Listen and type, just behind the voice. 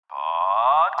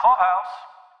Clubhouse.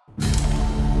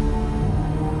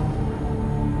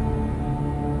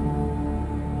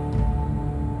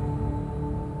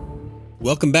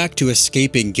 Welcome back to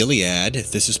Escaping Gilead.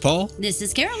 This is Paul. This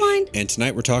is Caroline. And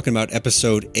tonight we're talking about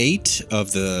episode 8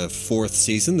 of the 4th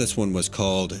season. This one was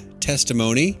called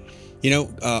Testimony. You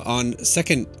know, on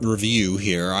second review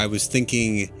here, I was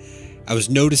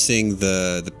noticing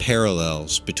the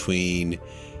parallels between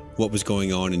what was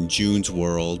going on in June's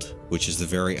world, which is the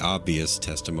very obvious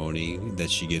testimony that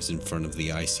she gives in front of the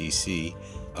ICC,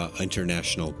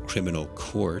 International Criminal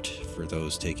Court, for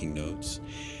those taking notes,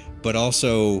 but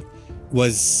also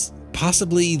was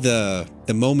possibly the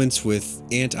moments with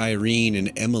Aunt Irene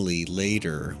and Emily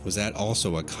later. Was that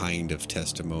also a kind of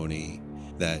testimony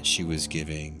that she was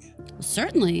giving?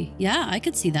 Certainly. Yeah, I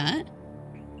could see that.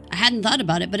 I hadn't thought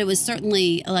about it, but it was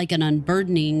certainly like an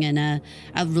unburdening and a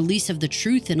release of the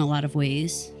truth in a lot of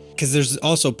ways. Because there's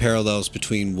also parallels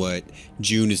between what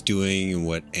June is doing and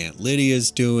what Aunt Lydia is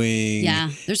doing.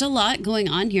 Yeah, there's a lot going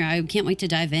on here. I can't wait to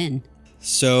dive in.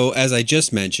 So, as I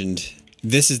just mentioned,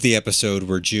 this is the episode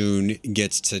where June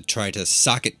gets to try to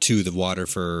sock it to the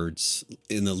Waterfords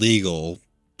in the legal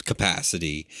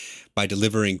capacity by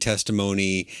delivering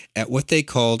testimony at what they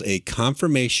called a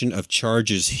confirmation of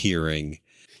charges hearing.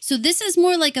 So this is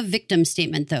more like a victim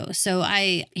statement, though. So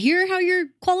I hear how you're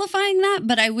qualifying that,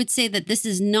 but I would say that this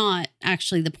is not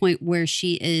actually the point where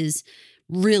she is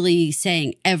really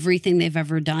saying everything they've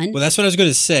ever done. Well, that's what I was going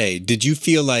to say. Did you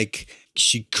feel like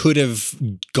she could have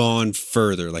gone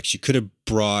further? Like she could have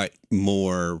brought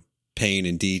more pain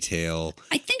and detail?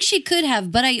 I think she could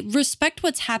have, but I respect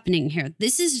what's happening here.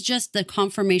 This is just the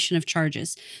confirmation of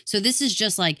charges. So this is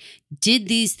just like, did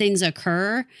these things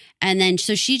occur? And then,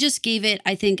 so she just gave it,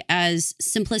 I think, as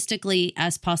simplistically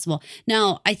as possible.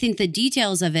 Now, I think the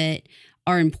details of it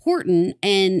are important.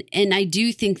 And I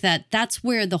do think that that's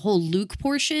where the whole Luke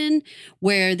portion,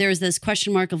 where there's this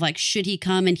question mark of like, should he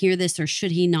come and hear this or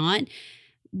should he not?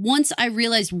 Once I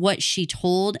realized what she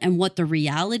told and what the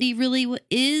reality really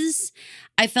is,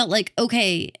 I felt like,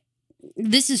 okay,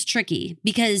 this is tricky,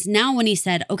 because now when he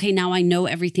said, okay, now I know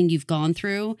everything you've gone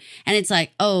through, and it's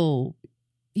like, oh,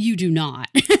 you do not.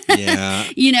 Yeah.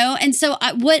 You know? And so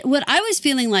what I was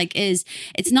feeling like is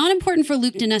it's not important for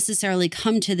Luke to necessarily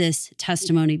come to this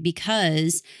testimony,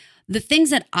 because the things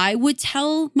that I would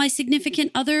tell my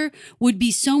significant other would be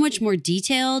so much more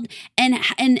detailed, and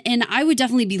I would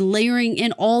definitely be layering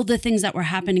in all the things that were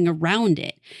happening around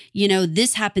it. You know,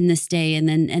 this happened this day, and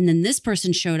then this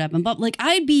person showed up, and but like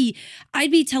I'd be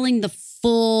telling the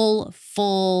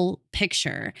full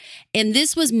picture. And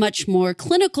this was much more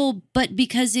clinical, but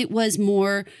because it was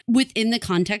more within the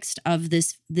context of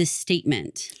this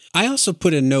statement. I also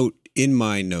put a note in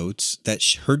my notes that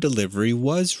her delivery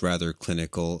was rather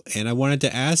clinical. And I wanted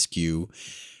to ask you,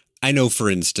 I know, for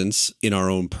instance, in our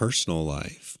own personal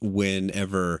life,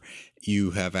 whenever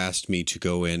you have asked me to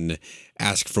go and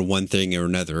ask for one thing or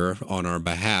another on our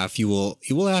behalf, you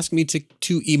will ask me to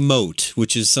emote,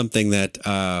 which is something that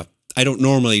I don't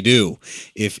normally do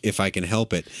if I can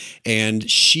help it.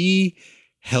 And she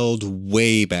held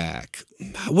way back.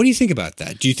 What do you think about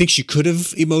that? Do you think she could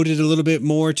have emoted a little bit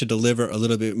more to deliver a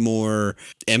little bit more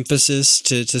emphasis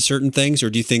to certain things? Or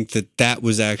do you think that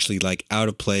was actually like out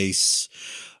of place?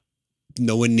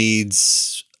 No one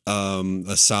needs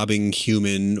a sobbing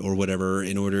human or whatever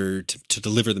in order to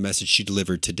deliver the message she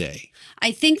delivered today.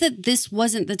 I think that this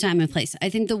wasn't the time and place. I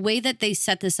think the way that they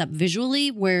set this up visually,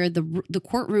 where the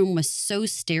courtroom was so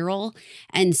sterile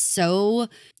and so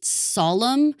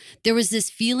solemn, there was this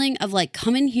feeling of like,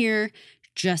 come in here,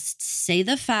 just say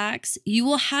the facts. You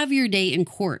will have your day in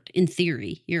court, in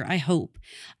theory, here, I hope.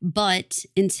 But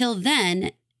until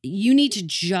then, you need to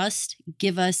just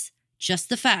give us just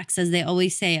the facts, as they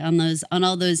always say on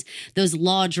all those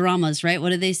law dramas, right?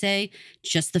 What do they say?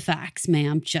 Just the facts,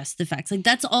 ma'am, just the facts. Like,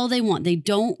 that's all they want. They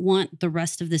don't want the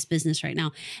rest of this business right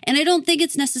now. And I don't think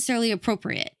it's necessarily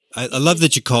appropriate. I love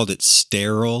that you called it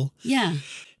sterile. Yeah.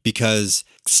 Because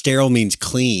sterile means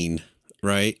clean,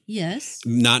 right? Yes.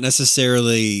 Not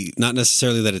necessarily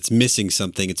that it's missing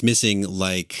something. It's missing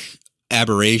like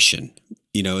aberration.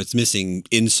 You know, it's missing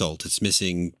insult. It's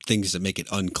missing things that make it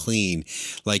unclean.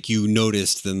 Like you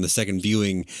noticed in the second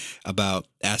viewing about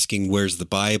asking, where's the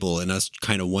Bible? And us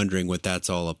kind of wondering what that's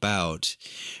all about.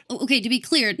 Okay, to be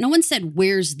clear, no one said,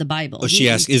 where's the Bible? Oh, she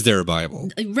asked, is there a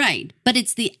Bible? Right. But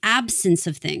it's the absence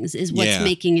of things is what's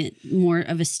making it more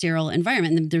of a sterile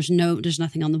environment. There's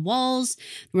nothing on the walls.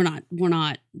 We're not,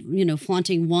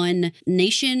 flaunting one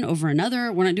nation over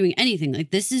another. We're not doing anything.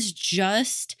 Like, this is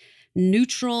just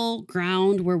neutral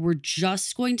ground where we're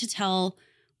just going to tell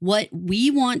What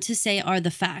we want to say are the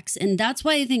facts. And that's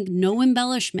why I think no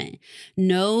embellishment,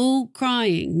 no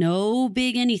crying, no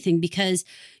big anything, because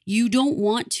you don't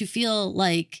want to feel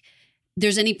like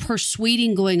there's any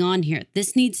persuading going on here.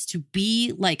 This needs to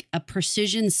be like a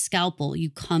precision scalpel. You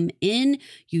come in,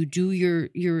 you do your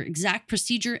exact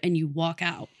procedure, and you walk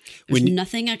out. There's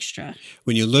nothing extra.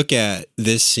 When you look at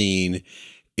this scene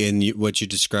in what you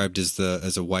described as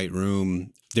a white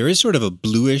room, there is sort of a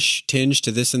bluish tinge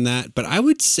to this and that, but I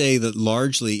would say that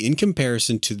largely in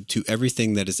comparison to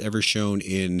everything that is ever shown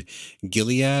in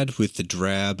Gilead with the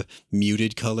drab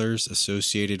muted colors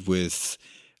associated with,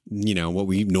 you know, what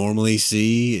we normally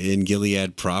see in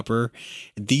Gilead proper,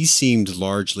 these seemed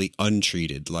largely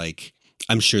untreated. Like,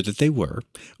 I'm sure that they were,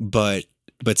 but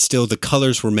still the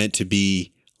colors were meant to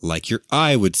be like your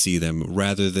eye would see them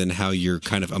rather than how you're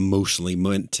kind of emotionally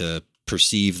meant to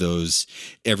perceive those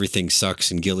everything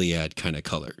sucks in Gilead kind of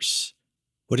colors.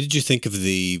 What did you think of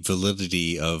the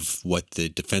validity of what the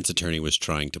defense attorney was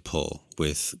trying to pull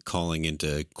with calling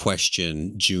into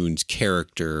question June's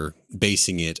character,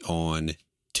 basing it on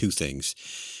two things: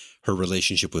 her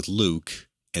relationship with Luke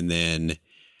and then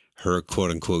her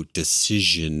quote unquote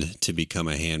decision to become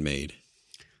a handmaid?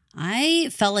 I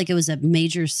felt like it was a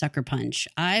major sucker punch.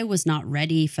 I was not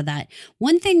ready for that.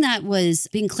 One thing that was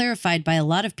being clarified by a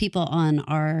lot of people on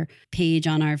our page,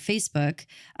 on our Facebook,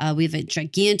 we have a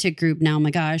gigantic group now. Oh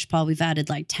my gosh, Paul, we've added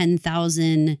like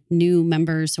 10,000 new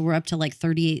members. So we're up to like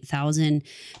 38,000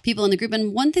 people in the group.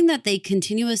 And one thing that they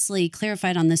continuously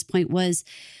clarified on this point was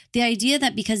the idea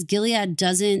that because Gilead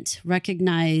doesn't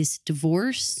recognize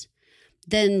divorce,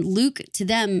 then Luke to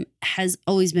them has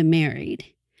always been married.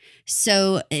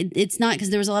 So it's not,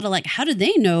 because there was a lot of like, how did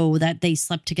they know that they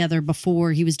slept together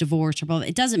before he was divorced or blah, blah.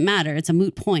 It doesn't matter. It's a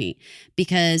moot point,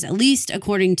 because at least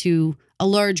according to a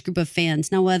large group of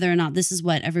fans, now whether or not this is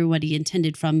what everybody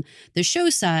intended from the show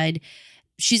side,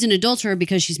 she's an adulterer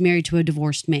because she's married to a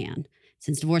divorced man.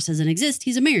 Since divorce doesn't exist,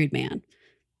 he's a married man.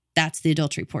 That's the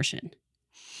adultery portion.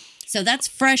 So that's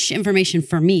fresh information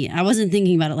for me. I wasn't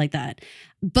thinking about it like that.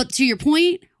 But to your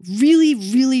point, really,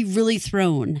 really, really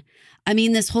thrown. I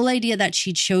mean, this whole idea that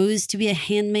she chose to be a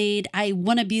handmaid, I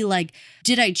want to be like,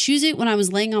 did I choose it when I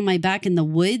was laying on my back in the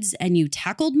woods and you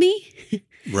tackled me?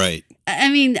 Right. I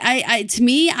mean, I to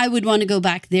me, I would want to go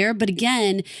back there. But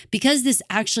again, because this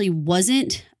actually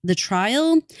wasn't the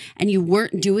trial and you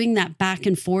weren't doing that back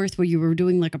and forth where you were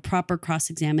doing like a proper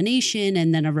cross-examination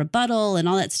and then a rebuttal and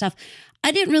all that stuff,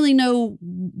 I didn't really know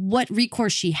what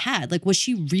recourse she had. Like, was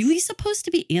she really supposed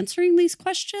to be answering these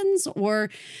questions? Or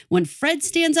when Fred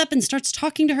stands up and starts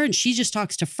talking to her and she just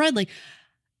talks to Fred, like,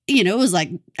 you know, it was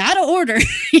like out of order,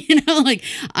 you know, like,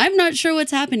 I'm not sure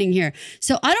what's happening here.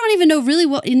 So I don't even know really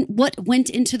what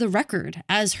went into the record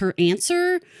as her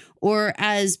answer or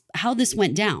as how this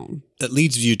went down. That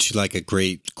leads you to like a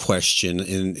great question.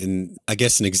 In I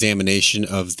guess an examination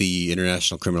of the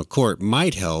International Criminal Court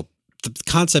might help. The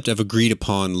concept of agreed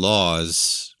upon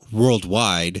laws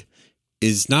worldwide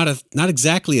is not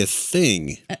exactly a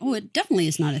thing. Oh, it definitely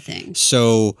is not a thing.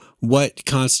 So what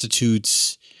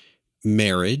constitutes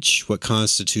marriage? What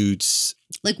constitutes...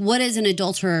 Like, what is an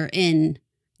adulterer in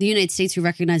the United States who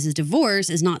recognizes divorce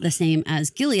is not the same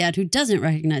as Gilead, who doesn't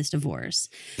recognize divorce.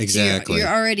 Exactly. So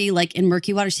you're already like in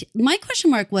murky waters. My question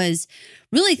mark was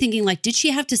really thinking like, did she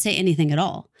have to say anything at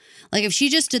all? Like, if she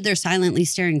just stood there silently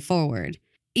staring forward,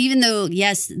 even though,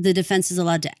 yes, the defense is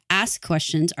allowed to ask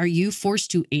questions, are you forced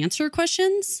to answer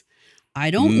questions? I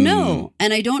don't know.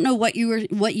 And I don't know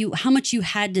how much you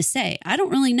had to say. I don't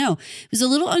really know. It was a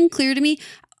little unclear to me.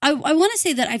 I want to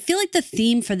say that I feel like the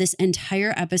theme for this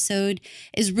entire episode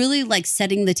is really like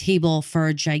setting the table for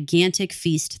a gigantic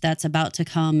feast that's about to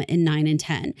come in 9 and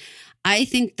 10. I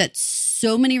think that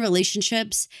so many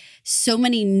relationships, so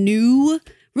many new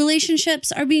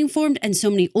relationships are being formed, and so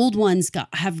many old ones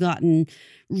have gotten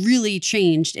really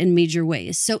changed in major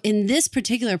ways. So in this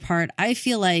particular part, I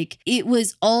feel like it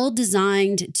was all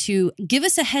designed to give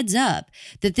us a heads up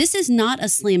that this is not a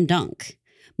slam dunk.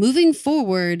 Moving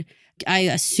forward, I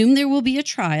assume there will be a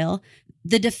trial.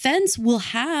 The defense will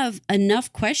have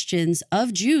enough questions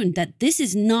of June that this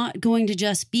is not going to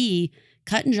just be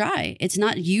cut and dry. It's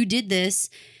not, you did this,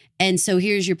 and so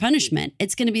here's your punishment.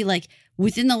 It's going to be like,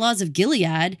 within the laws of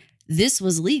Gilead, this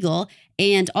was legal.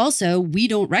 And also, we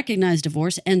don't recognize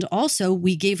divorce. And also,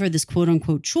 we gave her this quote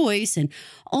unquote choice and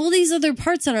all these other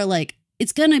parts that are like,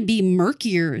 it's going to be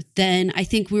murkier than I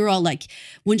think we were all like,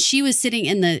 when she was sitting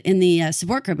in the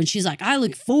support group and she's like, I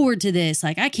look forward to this.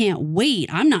 Like, I can't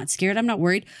wait. I'm not scared. I'm not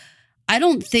worried. I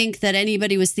don't think that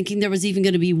anybody was thinking there was even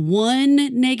going to be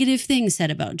one negative thing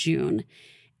said about June.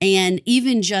 And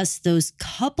even just those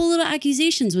couple little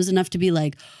accusations was enough to be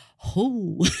like,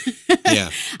 oh, Yeah.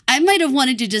 I might have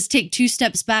wanted to just take 2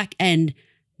 steps back and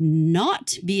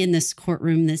not be in this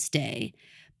courtroom this day,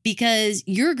 because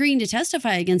you're agreeing to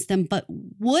testify against them. But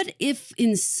what if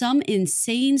in some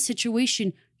insane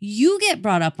situation you get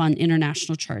brought up on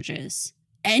international charges?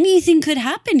 Anything could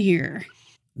happen here.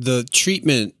 The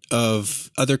treatment of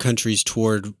other countries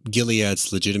toward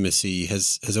Gilead's legitimacy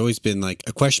has always been like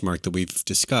a question mark that we've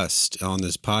discussed on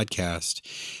this podcast.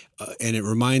 And it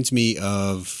reminds me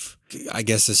of, I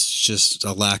guess it's just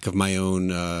a lack of my own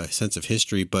sense of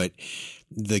history, but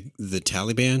the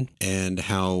Taliban and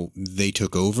how they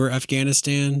took over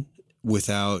Afghanistan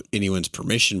without anyone's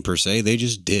permission per se. They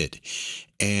just did.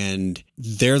 And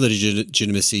their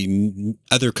legitimacy,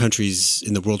 other countries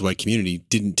in the worldwide community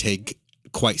didn't take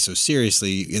quite so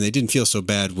seriously, and they didn't feel so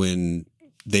bad when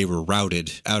they were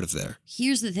routed out of there.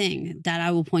 Here's the thing that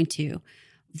I will point to.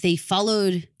 They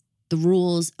followed the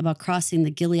rules about crossing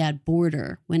the Gilead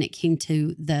border when it came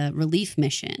to the relief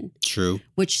mission. True.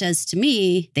 Which says to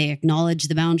me, they acknowledge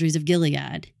the boundaries of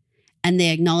Gilead, and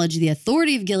they acknowledge the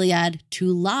authority of Gilead to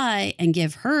lie and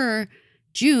give her,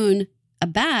 June, a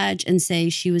badge and say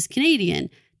she was Canadian.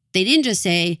 They didn't just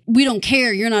say, we don't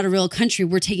care, you're not a real country,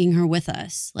 we're taking her with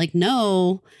us. Like,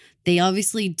 no, they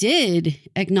obviously did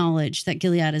acknowledge that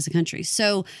Gilead is a country.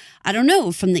 So I don't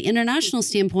know, from the international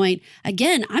standpoint,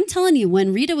 again, I'm telling you,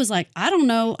 when Rita was like, I don't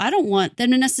know, I don't want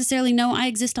them to necessarily know I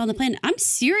exist on the planet. I'm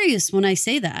serious when I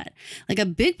say that. Like, a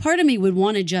big part of me would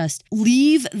want to just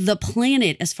leave the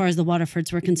planet as far as the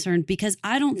Waterfords were concerned, because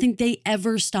I don't think they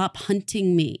ever stop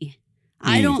hunting me.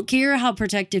 I don't care how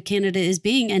protective Canada is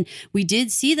being. And we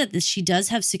did see that she does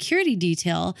have security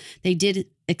detail. They did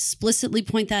explicitly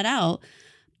point that out.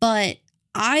 But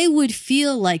I would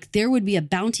feel like there would be a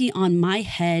bounty on my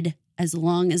head as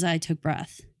long as I took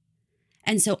breath.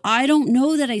 And so I don't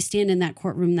know that I stand in that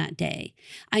courtroom that day.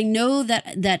 I know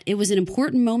that it was an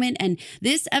important moment. And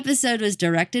this episode was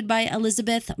directed by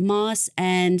Elizabeth Moss,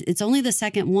 and it's only the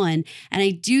second one. And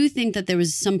I do think that there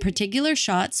was some particular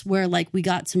shots where like we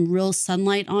got some real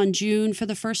sunlight on June for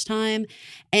the first time.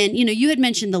 And, you know, you had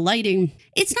mentioned the lighting.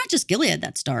 It's not just Gilead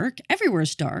that's dark.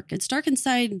 Everywhere's dark. It's dark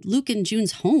inside Luke and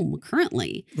June's home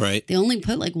currently. Right. They only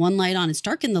put like one light on. It's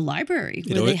dark in the library.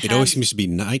 It always seems to be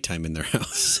nighttime in their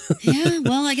house. Yeah.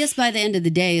 Well, I guess by the end of the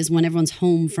day is when everyone's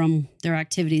home from their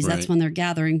activities. That's Right. when they're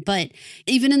gathering. But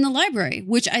even in the library,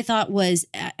 which I thought was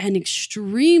an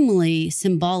extremely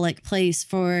symbolic place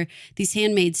for these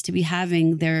handmaids to be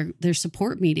having their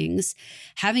support meetings,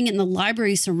 having it in the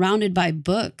library surrounded by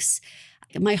books.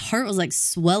 My heart was like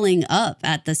swelling up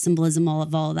at the symbolism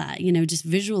of all that, you know, just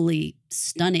visually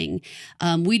stunning.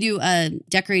 We do a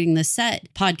Decorating the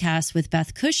Set podcast with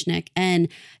Beth Kushnick, and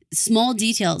small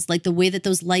details like the way that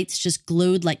those lights just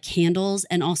glowed like candles,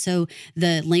 and also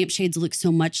the lampshades look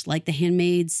so much like the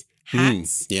handmaids'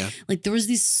 hats. Yeah. Like there was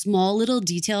these small little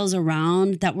details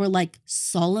around that were like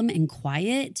solemn and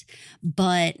quiet,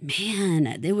 but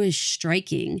man, it was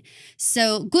striking.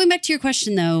 So going back to your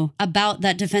question though, about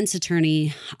that defense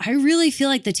attorney, I really feel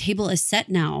like the table is set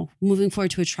now moving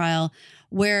forward to a trial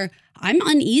where I'm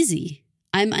uneasy.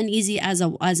 I'm uneasy as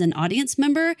an audience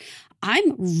member.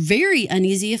 I'm very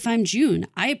uneasy if I'm June.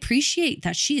 I appreciate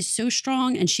that she is so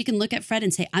strong and she can look at Fred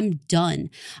and say, I'm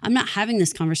done. I'm not having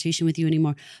this conversation with you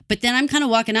anymore. But then I'm kind of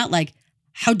walking out like,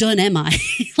 how done am I?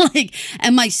 Like,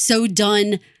 am I so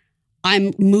done?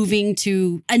 I'm moving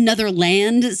to another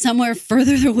land somewhere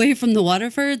further away from the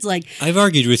Waterfords. Like, I've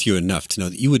argued with you enough to know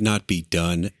that you would not be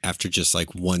done after just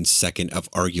like 1 second of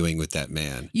arguing with that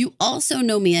man. You also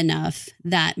know me enough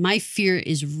that my fear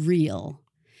is real.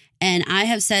 And I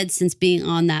have said since being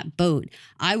on that boat,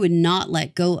 I would not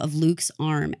let go of Luke's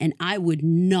arm, and I would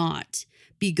not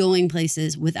be going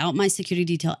places without my security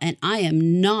detail. And I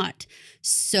am not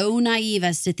so naive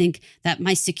as to think that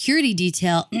my security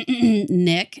detail,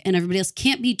 Nick and everybody else,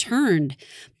 can't be turned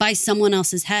by someone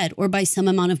else's head or by some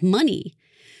amount of money.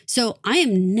 So I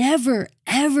am never,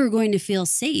 ever going to feel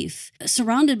safe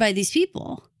surrounded by these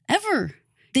people, ever.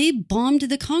 They bombed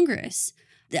the Congress.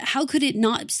 How could it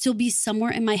not still be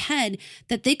somewhere in my head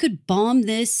that they could bomb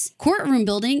this courtroom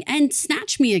building and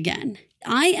snatch me again?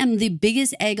 I am the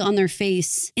biggest egg on their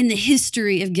face in the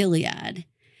history of Gilead.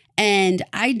 And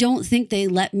I don't think they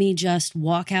let me just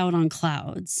walk out on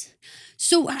clouds.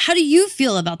 So how do you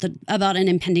feel about an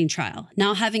impending trial?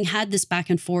 Now, having had this back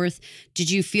and forth,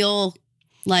 did you feel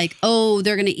like, oh,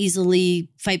 they're going to easily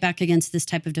fight back against this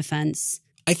type of defense?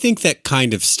 I think that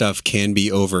kind of stuff can be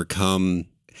overcome.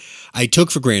 I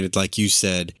took for granted, like you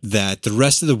said, that the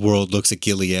rest of the world looks at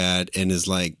Gilead and is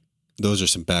like, those are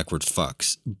some backward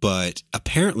fucks, but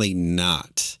apparently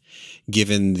not,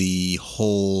 given the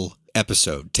whole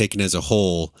episode taken as a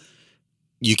whole.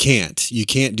 You can't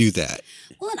do that.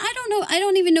 Well, and I don't know. I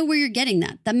don't even know where you're getting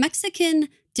that. The Mexican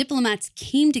diplomats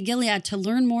came to Gilead to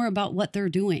learn more about what they're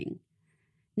doing.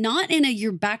 Not in a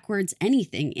you're backwards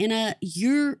anything, in a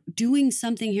you're doing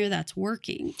something here that's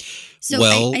working. So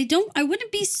Well- I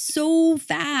wouldn't be so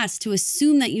fast to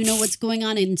assume that you know what's going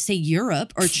on in, say,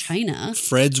 Europe or China.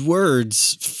 Fred's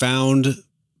words found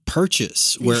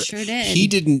purchase They where sure did. he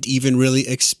didn't even really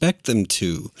expect them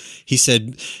to. He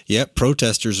said, yep,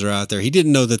 protesters are out there. He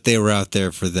didn't know that they were out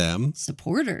there for them.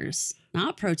 Supporters,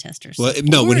 not protesters. Well,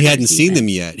 no, when he hadn't Supporters seen even. them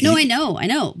yet. No, I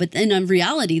know. But in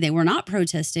reality, they were not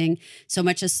protesting so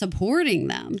much as supporting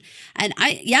them. And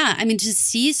to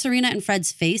see Serena and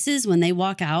Fred's faces when they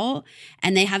walk out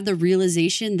and they have the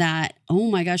realization that,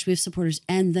 oh my gosh, we have supporters,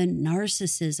 and the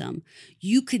narcissism.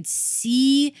 You could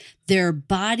see their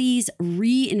bodies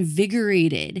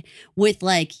reinvigorated with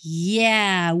like,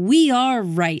 yeah, we are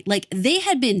right. Like they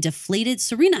had been deflated,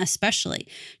 Serena especially.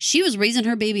 She was raising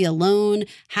her baby alone,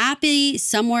 happy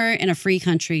somewhere in a free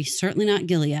country, certainly not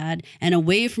Gilead, and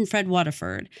away from Fred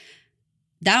Waterford.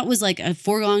 That was like a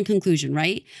foregone conclusion,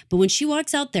 right? But when she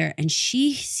walks out there and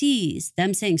she sees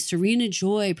them saying, Serena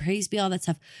Joy, praise be, all that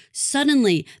stuff,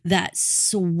 suddenly that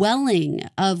swelling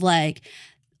of like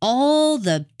all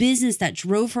the business that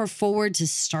drove her forward to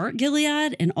start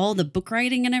Gilead and all the book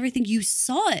writing and everything, you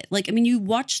saw it. Like, I mean, you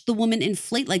watched the woman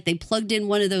inflate, like they plugged in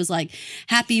one of those like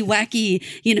happy, wacky,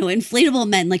 inflatable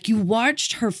men. Like you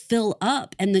watched her fill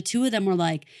up, and the two of them were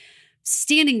like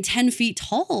standing 10 feet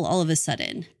tall all of a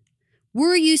sudden.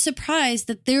 Were you surprised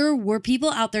that there were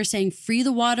people out there saying, free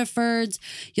the Waterfords,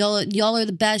 y'all are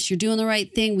the best, you're doing the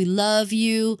right thing, we love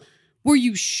you? Were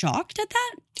you shocked at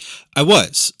that? I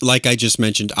was. Like I just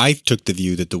mentioned, I took the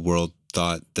view that the world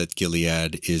thought that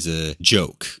Gilead is a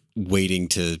joke waiting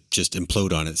to just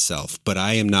implode on itself. But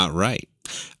I am not right.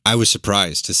 I was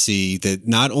surprised to see that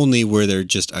not only were there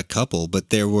just a couple, but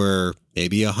there were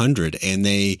maybe 100, and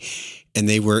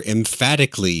they were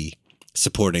emphatically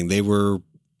supporting. They were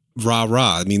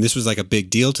rah-rah. I mean, this was like a big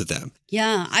deal to them.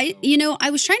 Yeah, I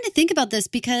was trying to think about this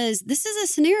because this is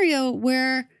a scenario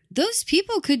where those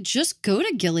people could just go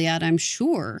to Gilead, I'm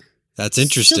sure. That's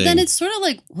interesting. So then it's sort of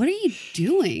like, what are you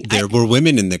doing? There were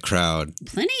women in the crowd.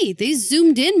 Plenty. They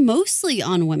zoomed in mostly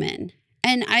on women.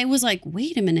 And I was like,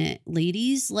 wait a minute,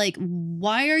 ladies, like,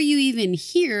 why are you even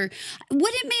here?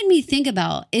 What it made me think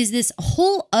about is this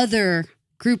whole other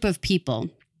group of people.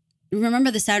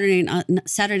 Remember the Saturday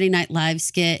Night Live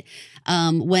skit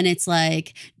when it's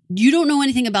like, you don't know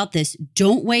anything about this.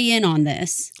 Don't weigh in on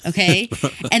this. Okay.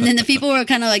 And then the people were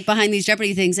kind of like behind these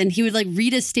Jeopardy things, and he would like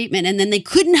read a statement and then they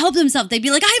couldn't help themselves. They'd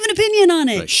be like, I have an opinion on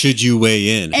it. Right. Should you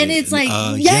weigh in? And it's like,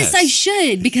 yes, I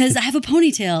should, because I have a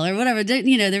ponytail or whatever.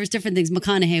 There was different things.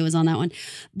 McConaughey was on that one.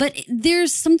 But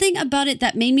there's something about it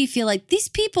that made me feel like these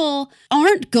people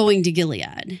aren't going to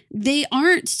Gilead. They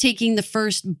aren't taking the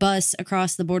first bus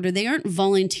across the border. They aren't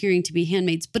volunteering to be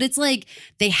handmaids. But it's like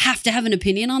they have to have an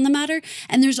opinion on the matter.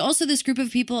 And there's also this group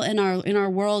of people in our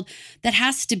world that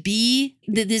has to be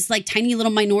this like tiny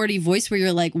little minority voice where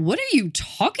you're like, what are you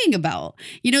talking about?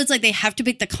 It's like they have to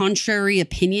pick the contrary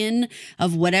opinion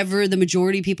of whatever the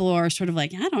majority people are sort of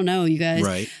like, I don't know, you guys.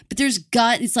 Right. But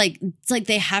it's like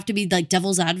they have to be like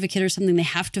devil's advocate or something. They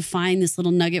have to find this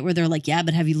little nugget where they're like, yeah,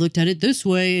 but have you looked at it this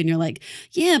way? And you're like,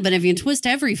 yeah, but if you twist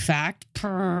every fact,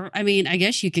 I mean, I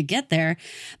guess you could get there.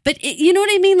 But you know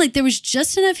what I mean? Like there was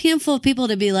just enough handful of people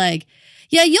to be like,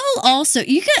 yeah, y'all also,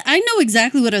 I know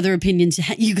exactly what other opinions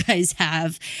you guys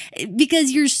have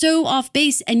because you're so off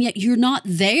base and yet you're not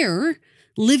there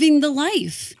living the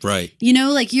life. Right.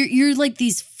 Like you're like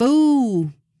these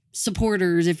faux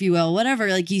supporters, if you will, whatever.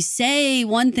 Like you say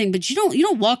one thing, but you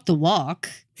don't walk the walk.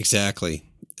 Exactly.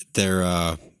 They're,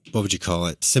 what would you call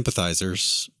it?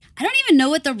 Sympathizers. I don't even know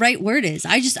what the right word is.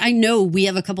 I know we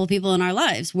have a couple of people in our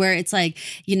lives where it's like,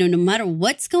 no matter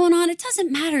what's going on, it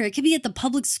doesn't matter. It could be at the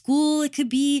public school. It could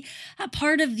be a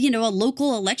part of, a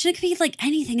local election. It could be like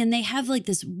anything. And they have like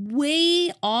this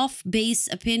way off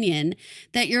base opinion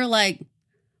that you're like,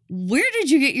 where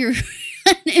did you get your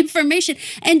information?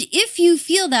 And if you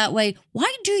feel that way,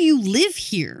 why do you live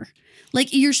here?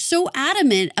 Like you're so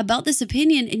adamant about this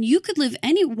opinion and you could live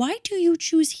why do you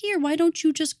choose here? Why don't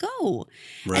you just go?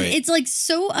 Right. And it's like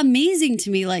so amazing to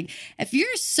me. Like if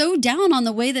you're so down on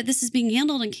the way that this is being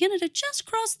handled in Canada, just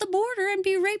cross the border and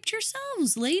be raped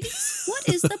yourselves, ladies. What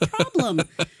is the problem?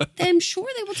 I'm sure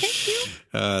they will take you.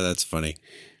 That's funny.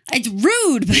 It's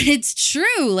rude, but it's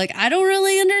true. Like I don't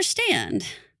really understand.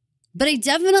 But I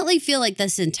definitely feel like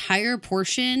this entire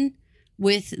portion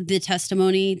with the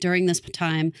testimony during this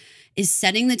time is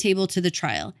setting the table to the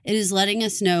trial. It is letting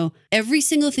us know every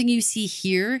single thing you see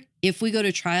here, if we go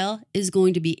to trial, is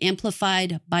going to be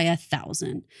amplified by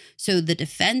 1,000. So the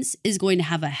defense is going to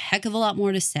have a heck of a lot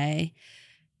more to say.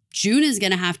 June is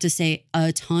going to have to say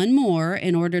a ton more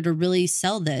in order to really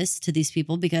sell this to these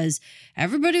people, because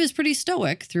everybody was pretty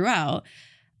stoic throughout.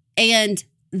 And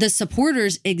the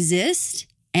supporters exist,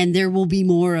 and there will be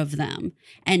more of them.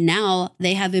 And now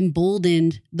they have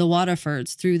emboldened the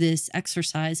Waterfords through this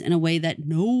exercise in a way that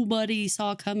nobody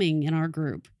saw coming in our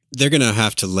group. They're going to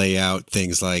have to lay out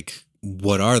things like,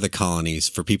 what are the colonies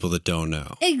for people that don't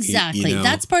know? Exactly.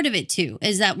 That's part of it too,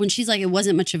 is that when she's like, it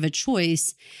wasn't much of a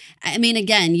choice. I mean,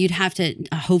 again, you'd have to,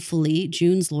 hopefully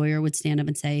June's lawyer would stand up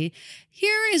and say,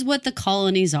 here is what the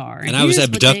colonies are. And I was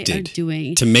abducted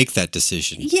to make that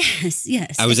decision. Yes,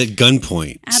 yes. I was at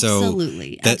gunpoint.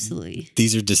 Absolutely, absolutely.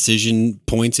 These are decision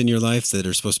points in your life that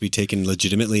are supposed to be taken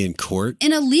legitimately in court.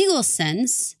 In a legal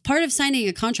sense, part of signing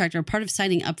a contract or part of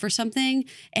signing up for something,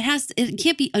 it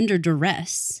can't be under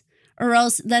duress. Or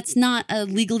else that's not a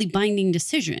legally binding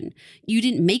decision. You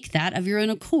didn't make that of your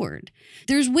own accord.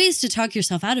 There's ways to talk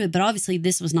yourself out of it, but obviously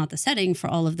this was not the setting for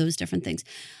all of those different things.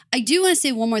 I do want to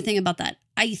say one more thing about that.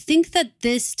 I think that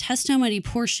this testimony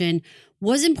portion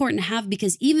was important to have,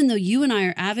 because even though you and I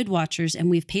are avid watchers and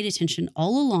we've paid attention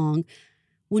all along,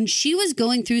 when she was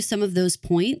going through some of those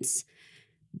points,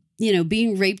 you know,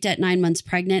 being raped at 9 months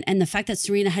pregnant, and the fact that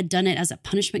Serena had done it as a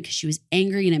punishment because she was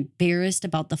angry and embarrassed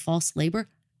about the false labor,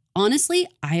 honestly,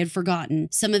 I had forgotten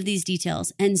some of these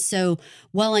details. And so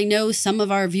while I know some of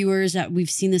our viewers that we've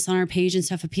seen this on our page and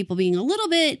stuff of people being a little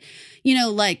bit, you know,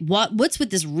 like what's with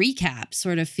this recap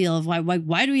sort of feel of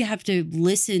why do we have to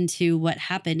listen to what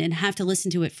happened and have to listen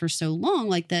to it for so long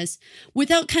like this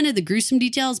without kind of the gruesome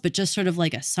details, but just sort of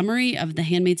like a summary of The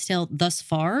Handmaid's Tale thus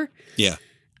far? Yeah.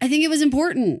 I think it was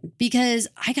important because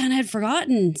I kind of had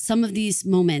forgotten some of these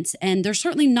moments, and they're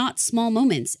certainly not small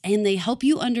moments, and they help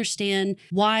you understand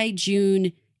why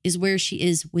June is where she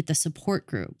is with the support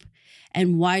group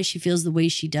and why she feels the way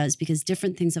she does, because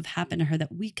different things have happened to her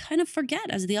that we kind of forget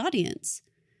as the audience.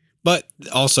 But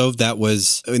also, that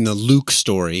was in the Luke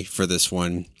story for this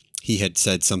one. He had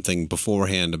said something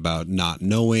beforehand about not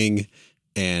knowing,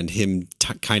 and him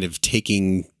kind of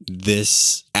taking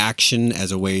this action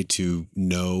as a way to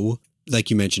know. Like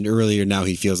you mentioned earlier, now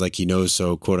he feels like he knows,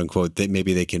 so quote unquote, that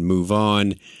maybe they can move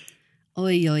on.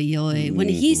 Oy, oy, oy. When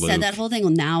he Luke. said that whole thing,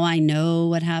 well, now I know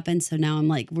what happened, so now I'm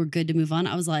like, we're good to move on.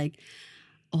 I was like,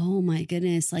 oh my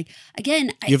goodness. Like,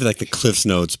 again, you have like the Cliff's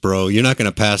Notes, bro. You're not going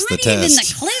to pass the test. Not even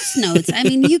the Cliff's Notes. I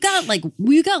mean, you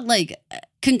got like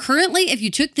concurrently, if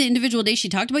you took the individual days she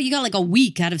talked about, you got like a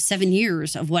week out of 7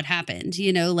 years of what happened.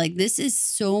 You know, like this is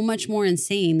so much more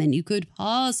insane than you could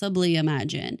possibly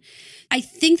imagine. I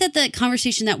think that the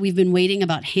conversation that we've been waiting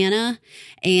about Hannah,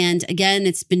 and again,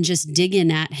 it's been just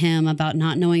digging at him about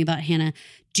not knowing about Hannah.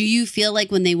 Do you feel like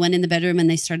when they went in the bedroom and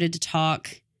they started to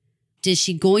talk, is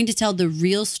she going to tell the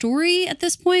real story at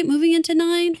this point, moving into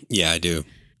 9? Yeah, I do.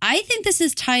 I think this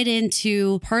is tied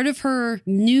into part of her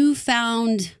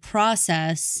newfound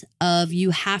process of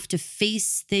you have to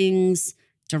face things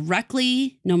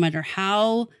directly, no matter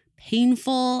how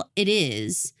painful it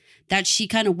is, that she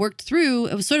kind of worked through.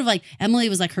 It was sort of like Emily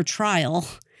was like her trial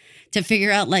to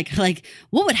figure out like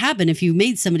what would happen if you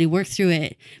made somebody work through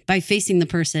it by facing the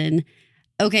person.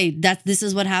 Okay, this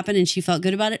is what happened and she felt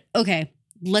good about it. Okay,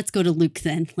 let's go to Luke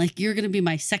then. Like, you're going to be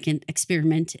my second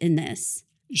experiment in this.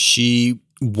 She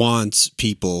wants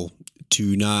people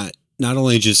to not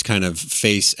only just kind of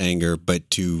face anger, but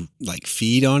to like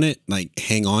feed on it, like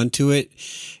hang on to it.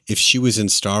 If she was in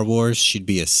Star Wars, she'd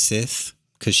be a Sith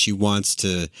because she wants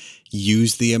to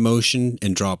use the emotion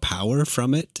and draw power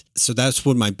from it. So that's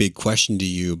what my big question to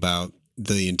you about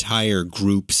the entire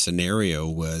group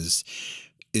scenario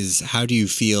is how do you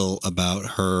feel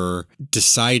about her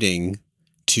deciding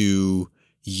to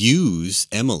use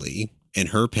Emily and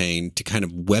her pain to kind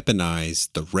of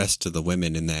weaponize the rest of the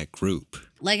women in that group?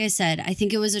 Like I said, I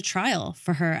think it was a trial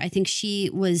for her. I think she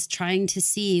was trying to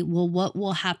see, well, what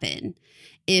will happen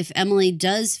if Emily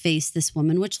does face this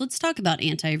woman, which let's talk about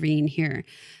Aunt Irene here.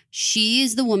 She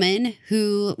is the woman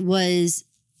who was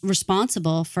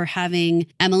responsible for having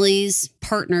Emily's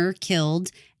partner killed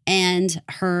and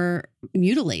her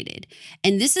mutilated.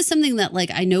 And this is something that, like,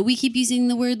 I know we keep using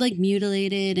the word like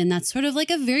mutilated, and that's sort of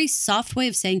like a very soft way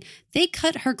of saying they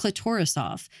cut her clitoris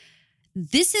off.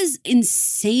 This is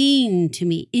insane to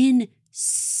me.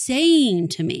 Insane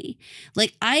to me.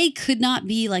 Like, I could not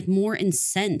be like more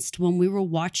incensed when we were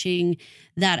watching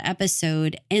that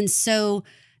episode. And so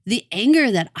the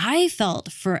anger that I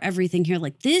felt for everything here,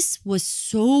 like this was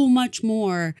so much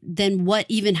more than what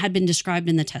even had been described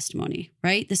in the testimony,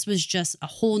 right? This was just a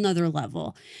whole nother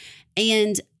level.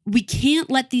 And we can't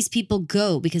let these people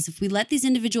go, because if we let these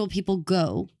individual people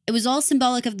go, it was all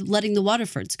symbolic of letting the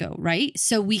Waterfords go, right?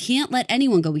 So we can't let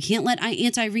anyone go. We can't let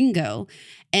Aunt Irene go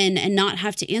and not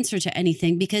have to answer to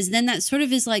anything, because then that sort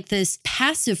of is like this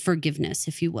passive forgiveness,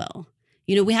 if you will.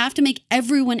 You know, we have to make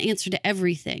everyone answer to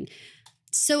everything.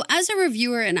 So as a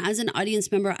reviewer and as an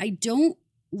audience member, I don't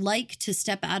like to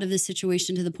step out of this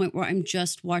situation to the point where I'm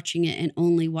just watching it and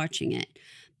only watching it.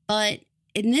 But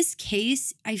in this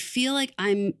case, I feel like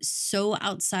I'm so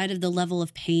outside of the level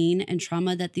of pain and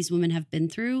trauma that these women have been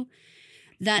through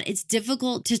that it's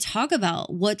difficult to talk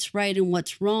about what's right and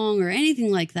what's wrong or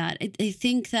anything like that. I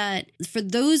think that for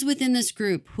those within this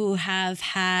group who have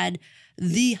had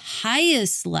the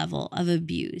highest level of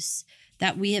abuse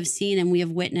that we have seen and we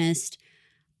have witnessed,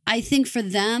 I think for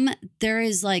them, there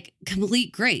is like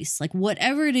complete grace. Like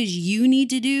whatever it is you need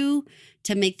to do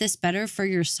to make this better for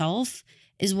yourself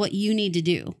is what you need to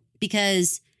do,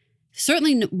 because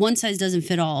certainly one size doesn't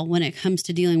fit all when it comes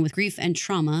to dealing with grief and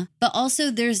trauma. But also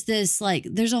there's this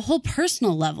there's a whole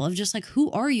personal level of just like,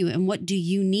 who are you and what do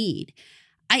you need?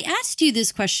 I asked you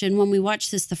this question when we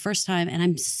watched this the first time, and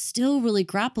I'm still really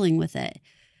grappling with it.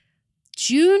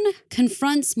 June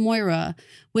confronts Moira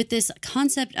with this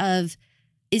concept of,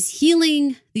 is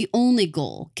healing the only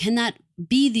goal? Can that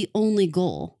be the only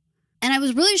goal? And I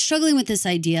was really struggling with this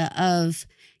idea of,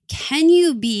 can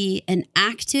you be an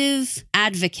active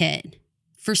advocate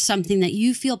for something that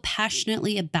you feel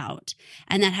passionately about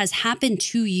and that has happened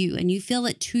to you and you feel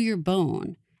it to your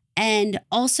bone, and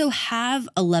also have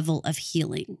a level of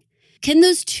healing? Can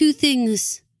those two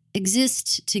things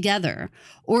exist together?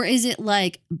 Or is it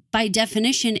like, by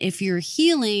definition, if you're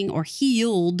healing or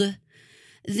healed,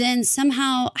 then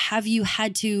somehow have you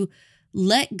had to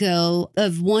let go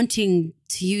of wanting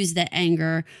to use that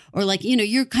anger, or like, you know,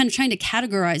 you're kind of trying to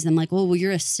categorize them like, oh, well,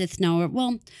 you're a Sith now, or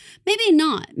well, maybe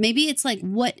not. Maybe it's like,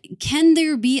 what can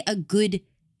there be a good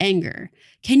anger?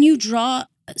 Can you draw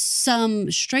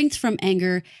some strength from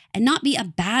anger and not be a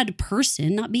bad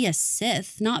person, not be a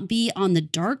Sith, not be on the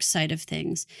dark side of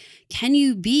things? Can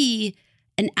you be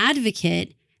an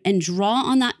advocate and draw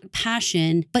on that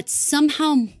passion, but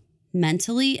somehow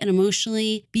mentally and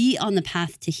emotionally be on the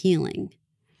path to healing?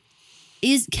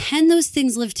 Can those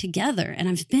things live together? And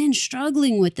I've been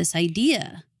struggling with this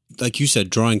idea. Like you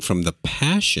said, drawing from the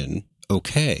passion,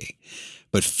 okay,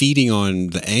 but feeding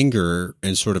on the anger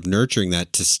and sort of nurturing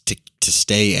that to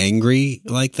stay angry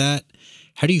like that.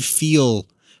 How do you feel?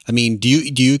 I mean, do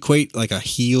you equate like a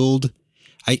healed?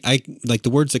 I like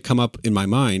the words that come up in my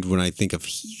mind when I think of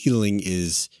healing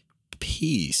is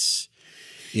peace.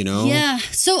 You know? Yeah.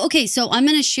 So I'm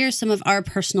going to share some of our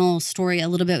personal story a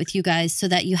little bit with you guys so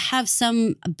that you have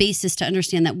some basis to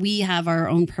understand that we have our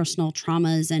own personal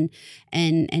traumas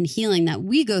and healing that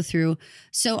we go through.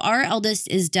 So our eldest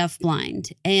is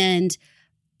deafblind, and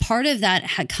part of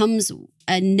that comes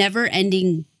a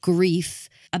never-ending grief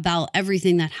about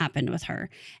everything that happened with her.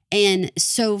 And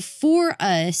so for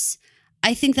us,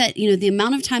 I think that, you know, the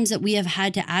amount of times that we have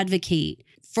had to advocate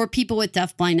for people with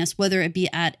deafblindness, whether it be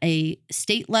at a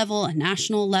state level, a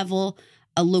national level,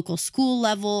 a local school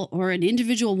level, or an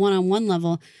individual one-on-one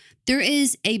level, there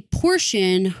is a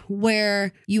portion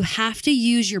where you have to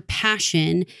use your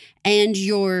passion and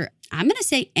your, I'm going to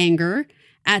say, anger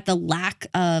at the lack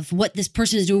of what this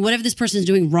person is doing, whatever this person is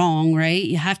doing wrong, right?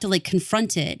 You have to like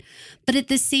confront it. But at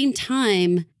the same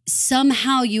time,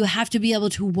 somehow you have to be able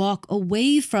to walk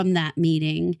away from that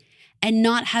meeting and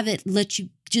not have it let you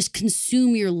just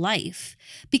consume your life.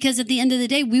 Because at the end of the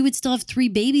day, we would still have 3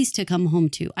 babies to come home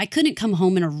to. I couldn't come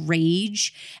home in a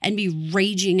rage and be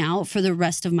raging out for the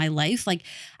rest of my life. Like,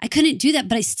 I couldn't do that,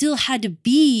 but I still had to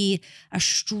be a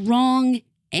strong,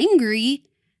 angry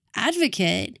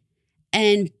advocate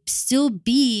and still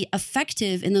be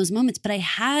effective in those moments. But I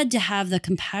had to have the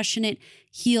compassionate,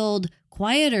 healed,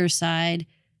 quieter side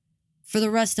for the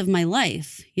rest of my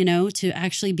life, you know, to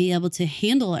actually be able to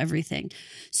handle everything.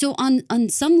 So on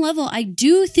some level, I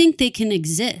do think they can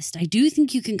exist. I do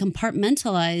think you can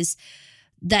compartmentalize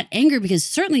that anger, because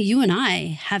certainly you and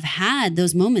I have had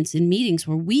those moments in meetings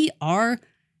where we are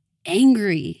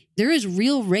angry. There is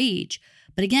real rage.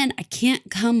 But again, I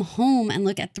can't come home and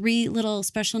look at 3 little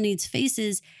special needs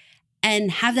faces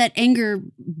and have that anger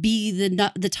be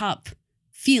the top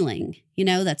feeling, you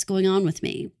know, that's going on with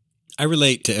me. I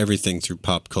relate to everything through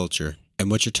pop culture,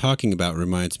 and what you're talking about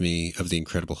reminds me of the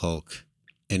Incredible Hulk.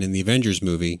 And in the Avengers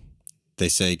movie, they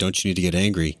say, "Don't you need to get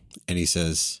angry?" And he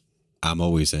says, I'm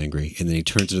always angry. And then he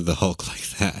turns into the Hulk like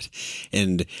that.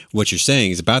 And what you're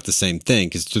saying is about the same thing,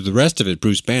 because through the rest of it,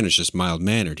 Bruce Banner's just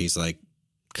mild-mannered. He's like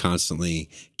constantly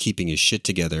keeping his shit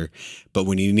together. But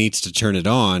when he needs to turn it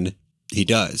on, he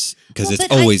does, because it's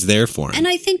always there for him. And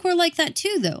I think we're like that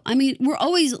too, though. I mean, we're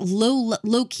always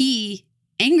low-key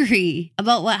angry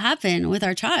about what happened with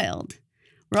our child.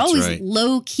 We're always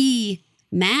low-key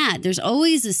mad. There's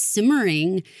always a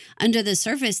simmering under the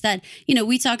surface that,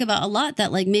 we talk about a lot, that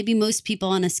like maybe most people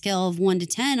on a scale of 1 to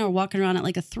 10 are walking around at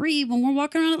like a 3 when we're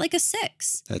walking around at like a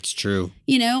 6. That's true.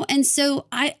 And so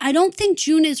I don't think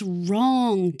June is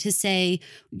wrong to say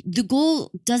the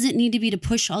goal doesn't need to be to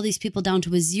push all these people down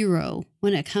to a 0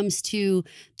 when it comes to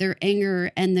their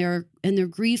anger and their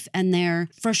grief and their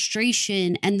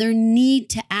frustration and their need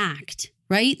to act.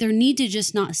 Right? Their need to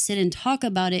just not sit and talk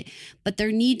about it, but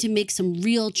their need to make some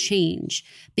real change.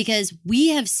 Because we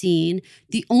have seen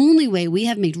the only way we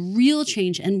have made real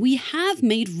change, and we have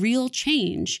made real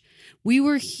change. We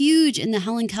were huge in the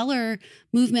Helen Keller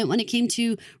movement when it came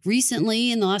to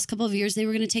recently, in the last couple of years, they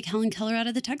were going to take Helen Keller out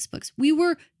of the textbooks. We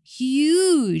were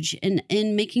huge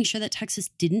in making sure that Texas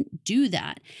didn't do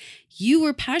that. You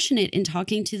were passionate in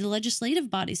talking to the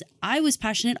legislative bodies. I was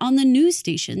passionate on the news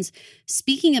stations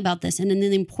speaking about this and in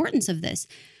the importance of this.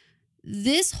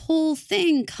 This whole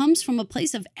thing comes from a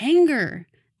place of anger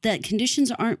that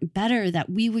conditions aren't better, that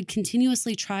we would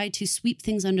continuously try to sweep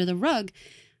things under the rug.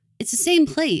 It's the same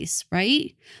place,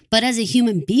 right? But as a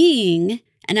human being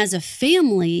and as a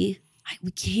family,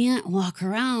 we can't walk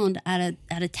around at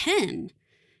a 10.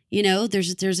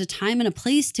 There's a time and a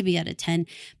place to be at a 10.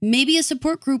 Maybe a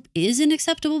support group is an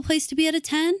acceptable place to be at a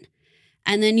 10.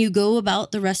 And then you go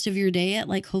about the rest of your day at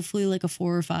like hopefully like a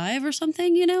 4 or 5 or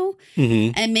something,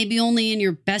 Mm-hmm. And maybe only in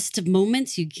your best of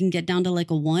moments you can get down to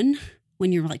like a 1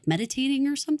 when you're like meditating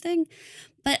or something.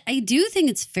 But I do think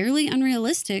it's fairly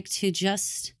unrealistic to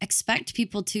just expect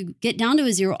people to get down to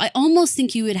a 0. I almost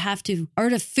think you would have to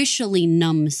artificially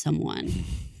numb someone,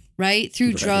 right?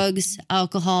 Through drugs,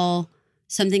 alcohol,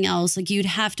 something else. Like you'd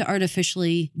have to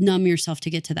artificially numb yourself to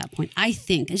get to that point. I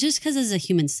think it's just because it's a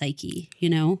human psyche,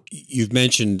 You've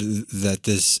mentioned that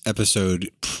this episode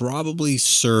probably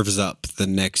serves up the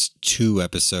next 2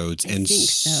 episodes. I think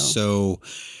so.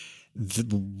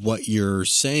 What you're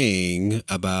saying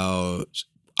about,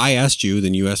 I asked you,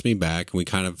 then you asked me back, and we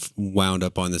kind of wound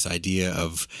up on this idea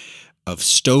of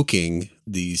stoking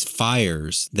these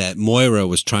fires that Moira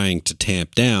was trying to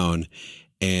tamp down,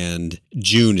 and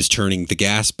June is turning the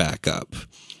gas back up.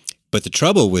 But the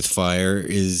trouble with fire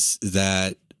is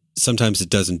that sometimes it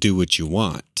doesn't do what you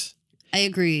want. I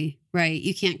agree. Right.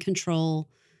 You can't control,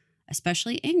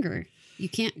 especially anger. You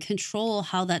can't control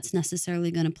how that's necessarily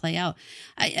going to play out.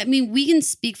 I mean, we can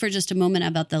speak for just a moment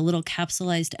about the little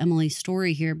capsulized Emily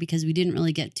story here because we didn't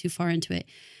really get too far into it.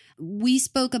 We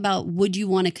spoke about, would you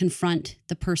want to confront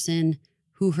the person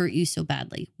who hurt you so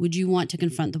badly? Would you want to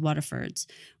confront the Waterfords?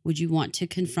 Would you want to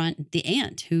confront the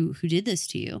aunt who did this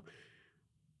to you?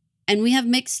 And we have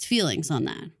mixed feelings on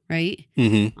that, right?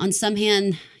 Mm-hmm. On some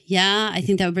hand, yeah, I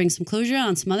think that would bring some closure.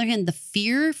 On some other hand, the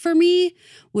fear for me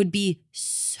would be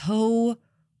so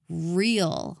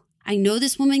real. I know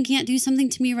this woman can't do something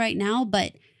to me right now,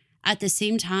 but at the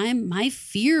same time, my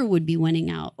fear would be winning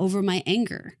out over my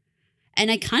anger. And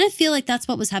I kind of feel like that's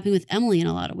what was happening with Emily in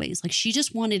a lot of ways. Like she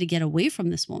just wanted to get away from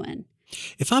this woman.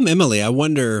 If I'm Emily, I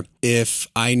wonder if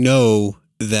I know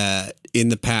that in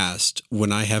the past,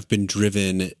 when I have been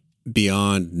driven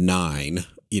beyond 9,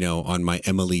 on my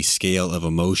Emily scale of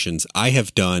emotions, I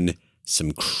have done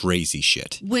some crazy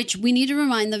shit. Which we need to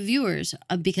remind the viewers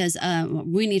because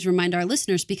we need to remind our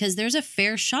listeners, because there's a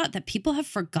fair shot that people have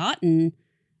forgotten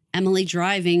Emily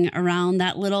driving around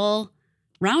that little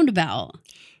roundabout.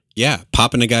 Yeah,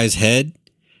 popping a guy's head,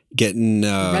 getting...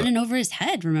 running over his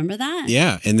head, remember that?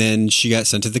 Yeah, and then she got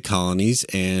sent to the colonies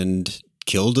and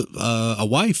killed a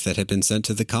wife that had been sent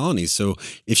to the colonies. So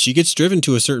if she gets driven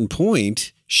to a certain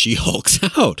point, she hulks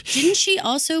out. Didn't she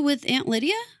also with Aunt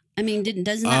Lydia? I mean, doesn't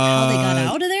that how they got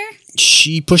out of there?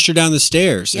 She pushed her down the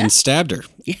stairs and stabbed her.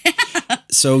 Yeah.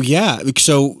 So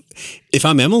if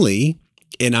I'm Emily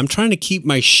and I'm trying to keep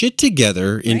my shit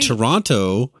together in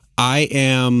Toronto, I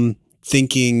am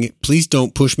thinking, please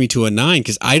don't push me to a 9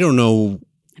 because I don't know.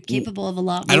 I'm capable of a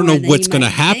lot more. I don't know what's going to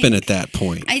think. happen at that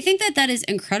point. I think that is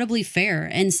incredibly fair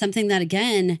and something that,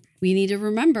 again, we need to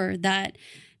remember that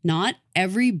not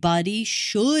everybody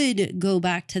should go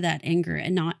back to that anger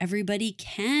and not everybody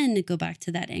can go back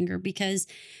to that anger because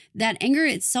that anger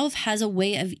itself has a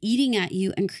way of eating at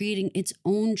you and creating its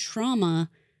own trauma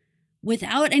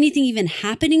without anything even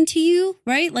happening to you,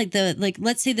 right? Like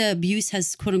let's say the abuse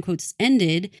has quote unquote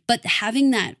ended, but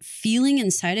having that feeling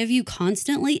inside of you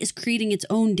constantly is creating its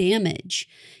own damage.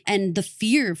 And the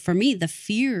fear, for me, the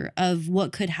fear of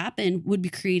what could happen would be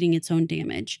creating its own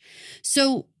damage.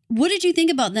 So what did you think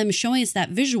about them showing us that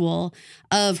visual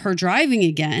of her driving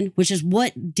again, which is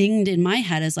what dinged in my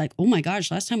head as like, oh my gosh,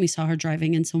 last time we saw her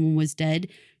driving and someone was dead,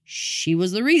 she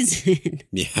was the reason.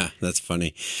 Yeah, that's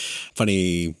funny.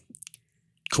 Funny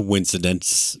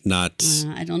coincidence, not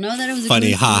I don't know that it was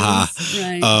funny, a haha.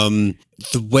 right.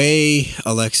 The way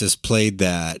Alexis played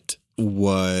that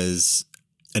was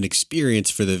an experience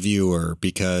for the viewer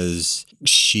because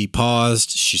she paused,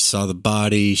 she saw the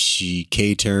body, she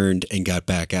K-turned and got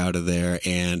back out of there,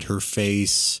 and her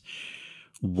face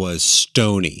was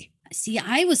stony. See,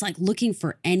 I was like looking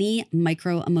for any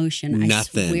micro emotion.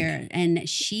 Nothing. I swear. And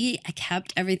she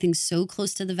kept everything so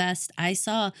close to the vest. I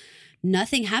saw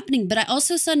nothing happening, but I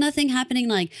also saw nothing happening.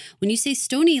 Like when you say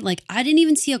stony, like I didn't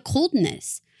even see a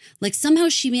coldness. Like somehow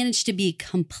she managed to be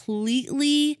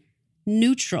completely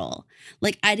neutral.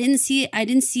 Like I didn't see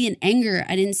an anger.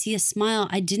 I didn't see a smile.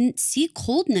 I didn't see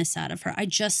coldness out of her. I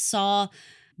just saw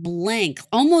blank,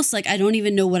 almost like I don't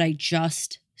even know what I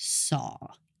just saw.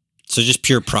 So just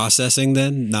pure processing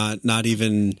then, not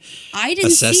even I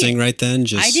didn't assessing right then.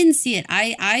 Just I didn't see it.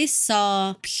 I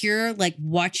saw pure like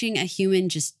watching a human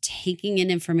just taking in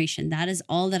information. That is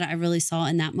all that I really saw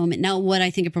in that moment. Now, what I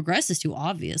think it progresses to,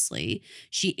 obviously,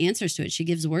 she answers to it. She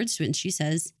gives words to it, and she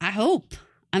says, "I hope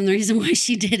I'm the reason why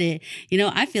she did it. You know,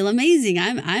 I feel amazing.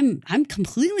 I'm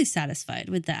completely satisfied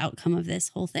with the outcome of this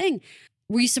whole thing."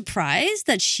 Were you surprised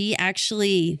that she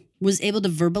actually was able to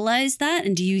verbalize that?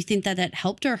 And do you think that that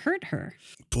helped or hurt her?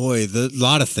 Boy, the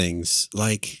lot of things.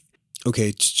 Like,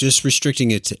 okay, just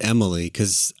restricting it to Emily,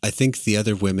 because I think the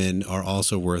other women are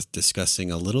also worth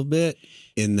discussing a little bit,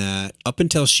 in that up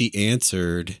until she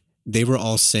answered, they were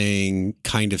all saying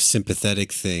kind of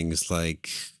sympathetic things like,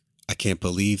 I can't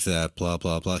believe that, blah,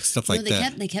 blah, blah, stuff like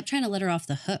that. They kept trying to let her off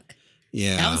the hook.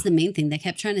 Yeah. That was the main thing. They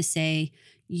kept trying to say,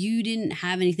 you didn't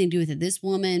have anything to do with it. This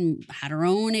woman had her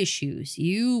own issues.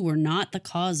 You were not the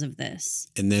cause of this.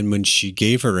 And then when she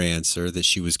gave her answer that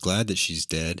she was glad that she's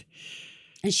dead,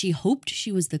 and she hoped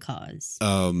she was the cause,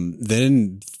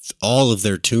 then all of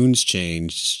their tunes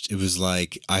changed. It was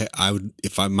like, I would,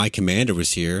 if my commander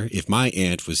was here, if my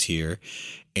aunt was here,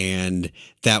 and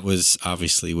that was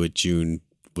obviously what June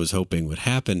was hoping would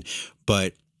happen.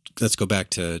 But let's go back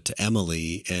to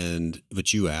Emily and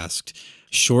what you asked.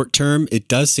 Short term, it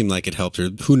does seem like it helped her.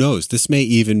 Who knows? This may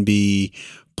even be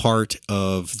part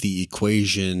of the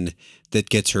equation that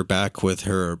gets her back with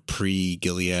her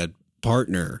pre-Gilead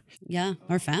partner. Yeah,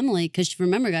 her family. Because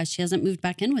remember, guys, she hasn't moved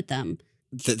back in with them.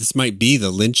 This might be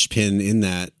the linchpin in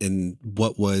that, in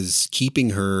what was keeping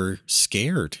her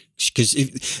scared. Because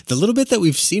the little bit that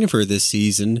we've seen of her this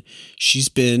season, she's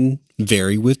been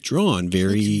very withdrawn,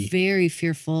 very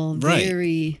fearful,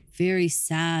 right. very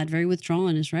sad, very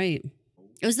withdrawn is right.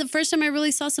 It was the first time I really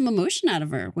saw some emotion out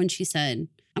of her when she said,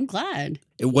 I'm glad.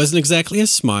 It wasn't exactly a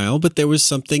smile, but there was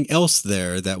something else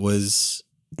there that was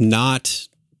not,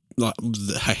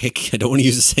 I don't want to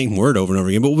use the same word over and over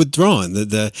again, but withdrawn.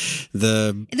 There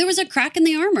was a crack in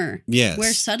the armor. Yes.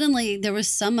 Where suddenly there was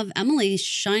some of Emily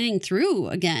shining through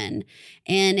again.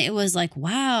 And it was like,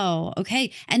 wow,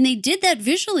 okay. And they did that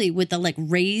visually with the like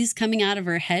rays coming out of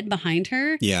her head behind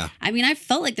her. Yeah. I mean, I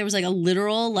felt like there was like a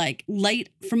literal like light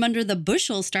from under the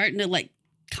bushel starting to like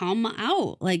come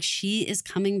out. Like she is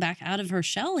coming back out of her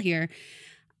shell here.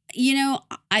 You know,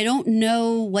 I don't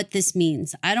know what this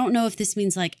means. I don't know if this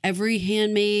means like every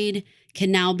handmaid can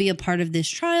now be a part of this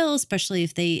trial, especially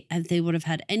if they would have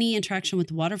had any interaction with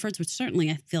the Waterfords, which certainly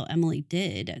I feel Emily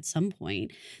did at some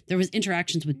point. There was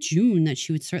interactions with June that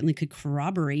she would certainly could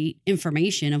corroborate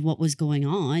information of what was going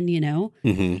on, you know.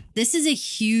 Mm-hmm. This is a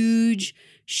huge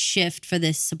shift for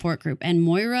this support group. And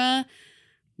Moira,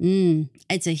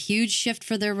 it's a huge shift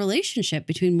for their relationship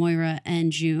between Moira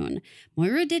and June.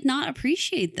 Moira did not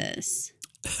appreciate this.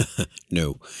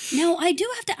 No. Now, I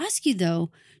do have to ask you, though,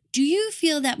 do you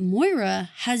feel that Moira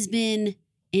has been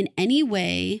in any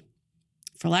way,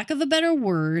 for lack of a better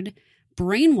word,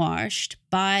 brainwashed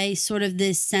by sort of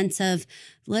this sense of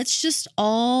let's just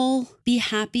all be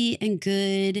happy and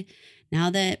good now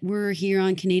that we're here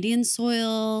on Canadian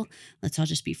soil? Let's all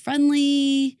just be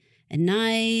friendly and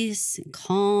nice and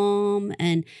calm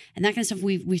and that kind of stuff.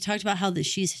 We've talked about how that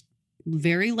she's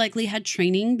very likely had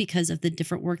training because of the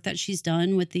different work that she's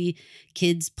done with the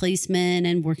kids placement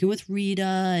and working with Rita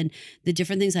and the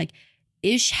different things. Like,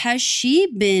 has she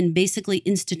been basically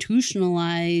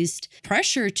institutionalized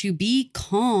pressure to be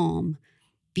calm,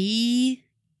 be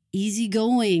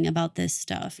easygoing about this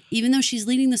stuff, even though she's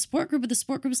leading the support group. But the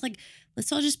support group is like,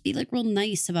 let's all just be like real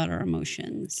nice about our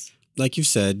emotions. Like you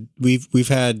said, we've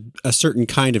had a certain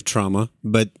kind of trauma,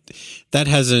 but that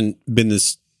hasn't been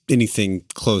anything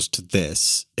close to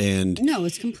this. And no,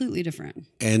 it's completely different.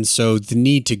 And so the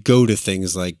need to go to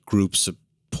things like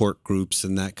support groups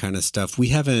and that kind of stuff, we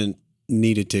haven't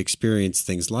needed to experience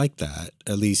things like that,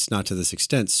 at least not to this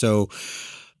extent. So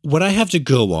what I have to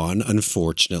go on,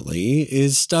 unfortunately,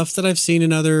 is stuff that I've seen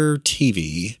in other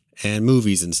TV and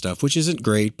movies and stuff, which isn't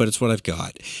great, but it's what I've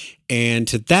got. And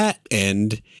to that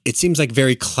end, it seems like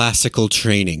very classical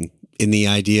training in the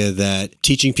idea that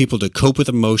teaching people to cope with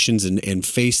emotions and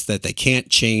face that they can't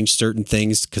change certain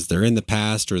things because they're in the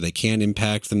past or they can't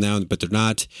impact them now, but they're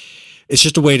not. It's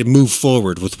just a way to move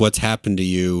forward with what's happened to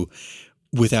you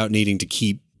without needing to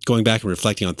keep going back and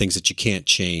reflecting on things that you can't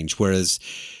change. Whereas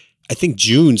I think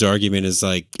June's argument is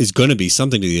going to be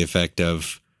something to the effect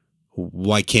of,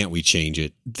 why can't we change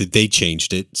it? They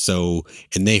changed it,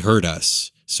 and they hurt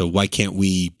us. So why can't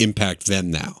we impact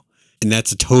them now? And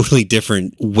that's a totally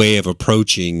different way of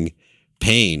approaching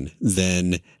pain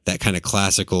than that kind of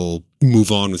classical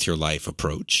move on with your life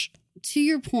approach. To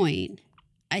your point,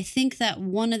 I think that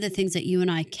one of the things that you and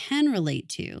I can relate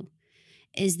to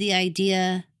is the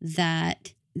idea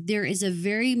that there is a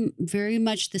very, very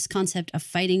much this concept of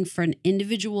fighting for an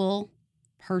individual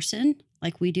person,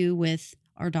 like we do with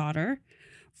our daughter,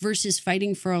 versus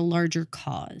fighting for a larger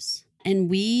cause. And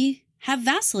we have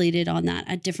vacillated on that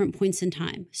at different points in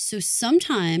time. So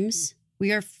sometimes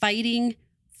we are fighting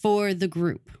for the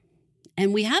group.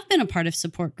 And we have been a part of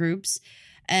support groups,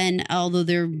 and although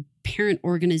they're parent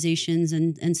organizations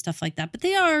and stuff like that, but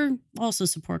they are also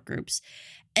support groups.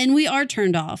 And we are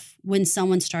turned off when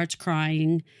someone starts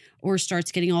crying or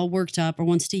starts getting all worked up or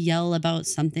wants to yell about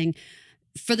something.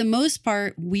 For the most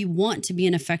part, we want to be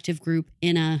an effective group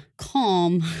in a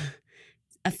calm,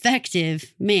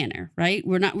 effective manner, right?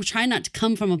 We're trying not to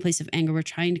come from a place of anger. We're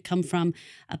trying to come from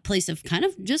a place of kind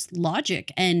of just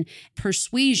logic and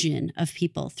persuasion of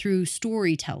people through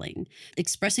storytelling,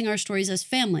 expressing our stories as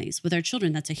families with our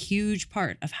children. That's a huge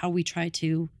part of how we try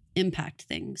to impact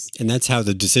things. And that's how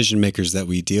the decision makers that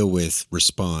we deal with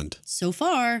respond. So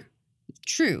far,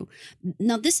 true.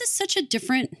 Now, this is such a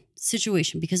different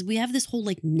situation because we have this whole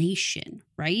nation,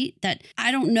 right? That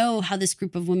I don't know how this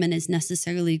group of women is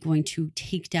necessarily going to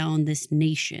take down this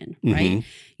nation, right? Mm-hmm.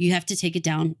 You have to take it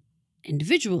down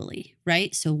individually,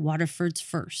 right? So Waterford's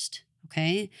first,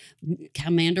 okay?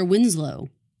 Commander Winslow,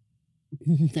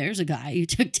 there's a guy you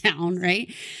took down,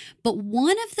 right? But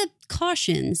one of the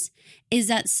cautions is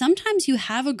that sometimes you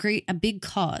have a big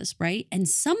cause, right? And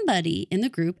somebody in the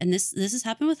group, and this has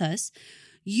happened with us,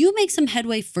 you make some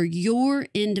headway for your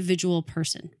individual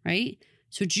person, right?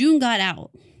 So June got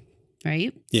out,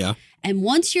 right? Yeah. And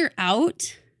once you're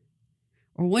out,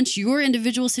 or once your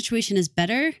individual situation is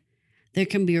better, there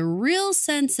can be a real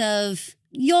sense of,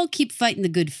 y'all keep fighting the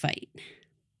good fight,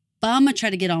 but I'm going to try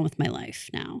to get on with my life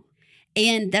now.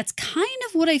 And that's kind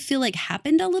of what I feel like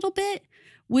happened a little bit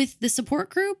with the support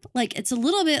group. It's a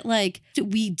little bit like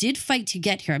we did fight to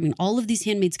get here. I mean, all of these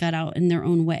handmaids got out in their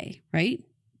own way, right?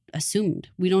 Assumed.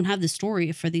 We don't have the story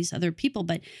for these other people,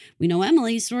 but we know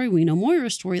Emily's story. We know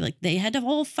Moira's story. They had to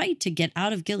all fight to get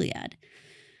out of Gilead.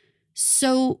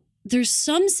 So there's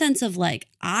some sense of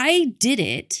I did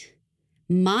it.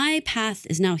 My path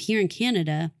is now here in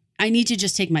Canada. I need to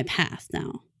just take my path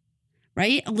now.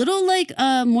 Right? A little like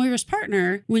Moira's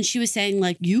partner when she was saying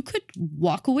you could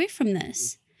walk away from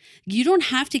this. You don't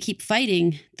have to keep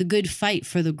fighting the good fight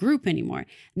for the group anymore.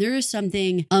 There is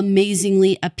something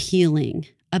amazingly appealing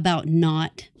about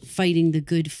not fighting the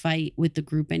good fight with the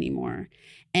group anymore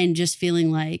and just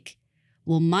feeling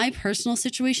well, my personal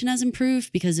situation has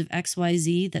improved because of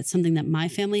XYZ. That's something that my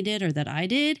family did or that I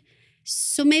did.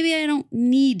 So maybe I don't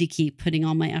need to keep putting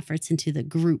all my efforts into the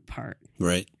group part.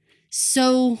 Right.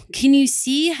 So can you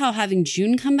see how having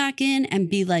June come back in and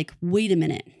be wait a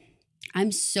minute,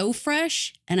 I'm so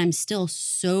fresh and I'm still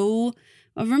so...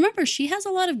 Remember, she has a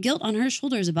lot of guilt on her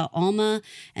shoulders about Alma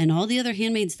and all the other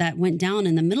handmaids that went down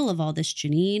in the middle of all this,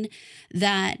 Janine,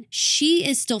 that she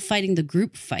is still fighting the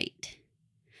group fight.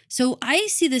 So I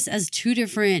see this as two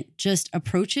different just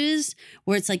approaches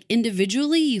where it's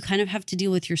individually you kind of have to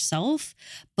deal with yourself.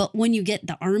 But when you get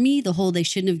the army, the whole they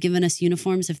shouldn't have given us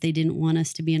uniforms if they didn't want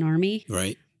us to be an army.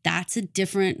 Right. That's a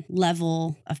different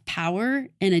level of power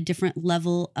and a different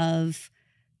level of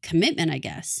commitment, I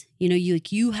guess.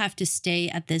 You have to stay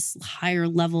at this higher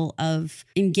level of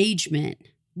engagement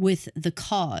with the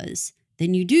cause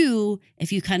than you do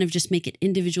if you kind of just make it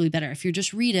individually better. If you're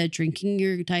just Rita drinking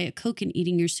your Diet Coke and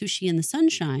eating your sushi in the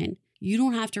sunshine, you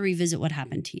don't have to revisit what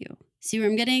happened to you. See where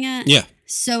I'm getting at? Yeah.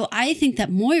 So I think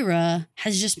that Moira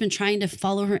has just been trying to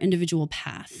follow her individual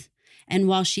path. And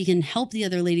while she can help the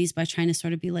other ladies by trying to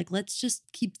sort of be like, let's just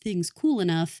keep things cool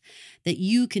enough that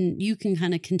you can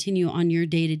kind of continue on your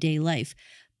day-to-day life.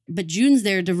 But June's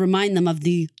there to remind them of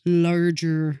the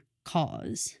larger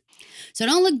cause. So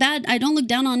don't look bad. I don't look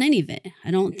down on any of it.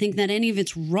 I don't think that any of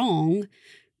it's wrong.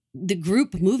 The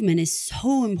group movement is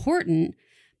so important,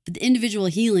 but the individual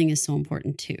healing is so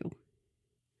important too.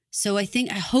 So I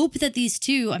hope that these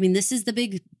two, I mean, this is the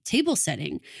big table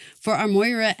setting for are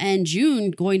Moira and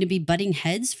June going to be butting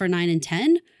heads for 9 and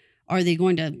 10? Are they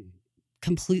going to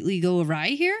completely go awry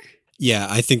here? Yeah,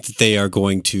 I think that they are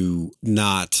going to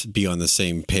not be on the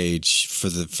same page for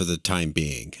the time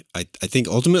being. I think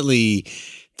ultimately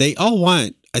they all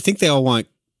want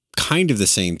kind of the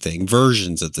same thing,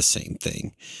 versions of the same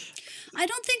thing. I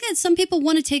don't think that some people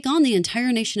want to take on the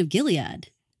entire nation of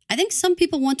Gilead. I think some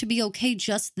people want to be okay,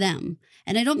 just them.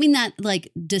 And I don't mean that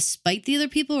like despite the other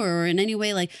people or in any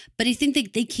way, like, but I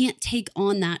think they can't take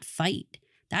on that fight.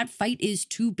 That fight is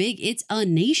too big. It's a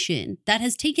nation that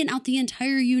has taken out the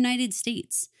entire United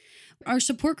States. Our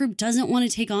support group doesn't want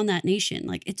to take on that nation.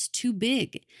 Like, it's too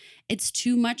big. It's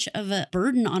too much of a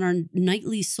burden on our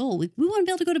nightly soul. Like, we want to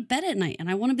be able to go to bed at night, and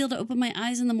I want to be able to open my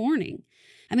eyes in the morning.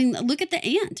 I mean, look at the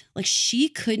aunt. Like, she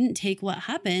couldn't take what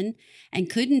happened and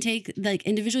couldn't take, like,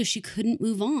 individually, she couldn't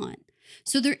move on.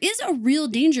 So there is a real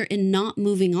danger in not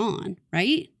moving on,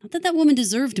 right? Not that that woman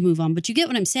deserved to move on, but you get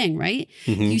what I'm saying, right?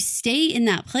 Mm-hmm. You stay in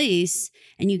that place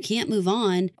and you can't move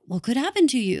on. What could happen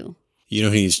to you? You know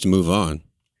who needs to move on?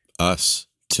 Us,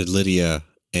 to Lydia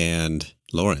and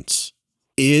Lawrence.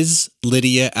 Is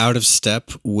Lydia out of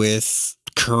step with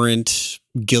current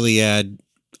Gilead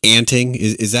anting?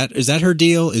 Is that her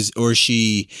deal? Or is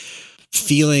she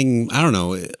feeling, I don't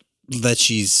know, that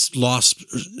she's lost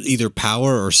either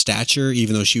power or stature,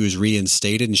 even though she was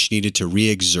reinstated and she needed to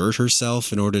re-exert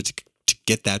herself in order to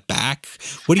get that back?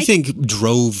 What do you think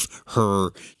drove her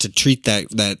to treat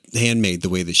that handmaid the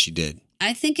way that she did?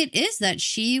 I think it is that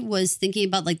she was thinking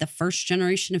about like the first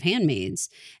generation of handmaids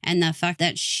and the fact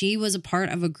that she was a part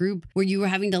of a group where you were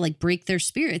having to like break their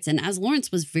spirits. And as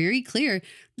Lawrence was very clear,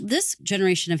 this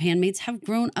generation of handmaids have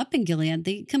grown up in Gilead.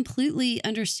 They completely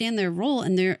understand their role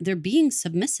and they're being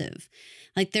submissive.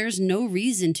 Like, there's no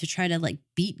reason to try to like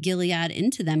beat Gilead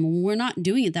into them. We're not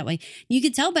doing it that way. You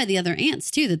could tell by the other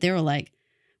aunts too, that they were like,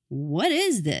 what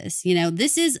is this? You know,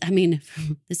 this is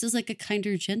like a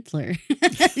kinder, gentler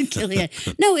Gilead.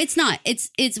 No, it's not.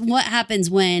 It's what happens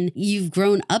when you've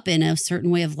grown up in a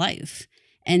certain way of life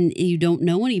and you don't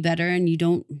know any better and you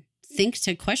don't think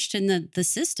to question the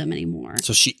system anymore.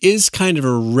 So she is kind of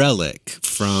a relic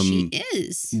from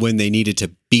when they needed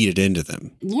to beat it into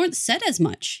them. Lawrence said as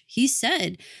much. He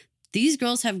said, these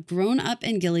girls have grown up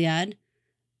in Gilead.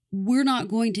 We're not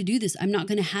going to do this. I'm not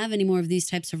going to have any more of these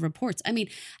types of reports. I mean,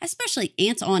 especially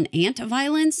aunt-on-aunt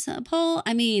violence, Paul.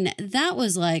 I mean, that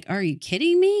was like, are you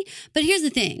kidding me? But here's the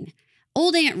thing.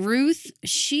 Old Aunt Ruth,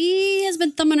 she has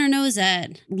been thumbing her nose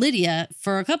at Lydia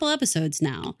for a couple episodes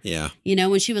now. Yeah. You know,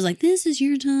 when she was like, this is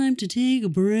your time to take a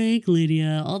break,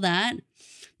 Lydia, all that.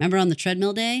 Remember on the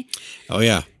treadmill day? Oh,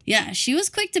 yeah. Yeah, she was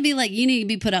quick to be like, you need to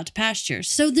be put out to pasture.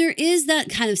 So there is that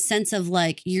kind of sense of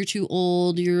like, you're too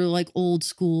old, you're like old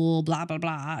school, blah, blah,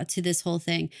 blah, to this whole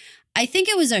thing. I think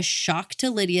it was a shock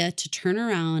to Lydia to turn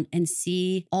around and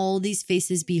see all these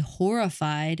faces be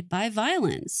horrified by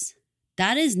violence.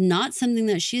 That is not something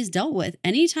that she has dealt with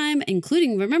anytime,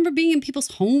 including, remember being in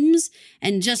people's homes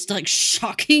and just like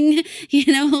shocking,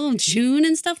 June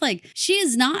and stuff. Like, she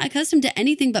is not accustomed to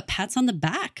anything but pats on the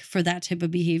back for that type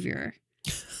of behavior.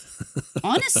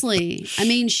 Honestly, I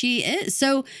mean, she is.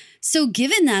 So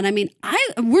given that, I mean,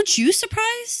 weren't you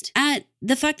surprised at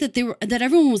the fact that that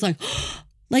everyone was like,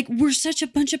 like, we're such a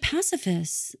bunch of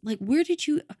pacifists. Like, where'd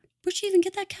you even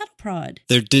get that cattle prod?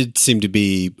 There did seem to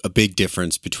be a big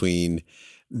difference between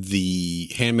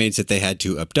the handmaids that they had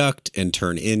to abduct and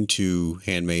turn into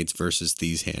handmaids versus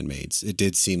these handmaids. It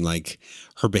did seem like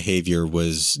her behavior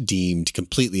was deemed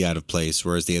completely out of place,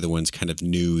 whereas the other ones kind of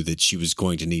knew that she was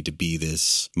going to need to be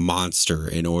this monster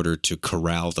in order to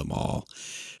corral them all.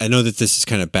 I know that this is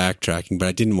kind of backtracking, but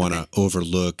I didn't want to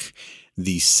overlook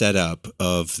the setup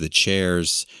of the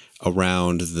chairs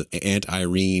around the Aunt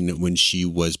Irene when she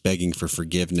was begging for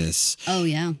forgiveness. Oh,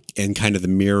 yeah. And kind of the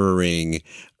mirroring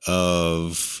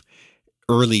of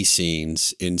early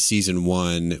scenes in season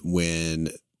 1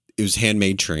 when it was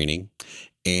handmaid training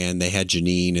and they had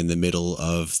Janine in the middle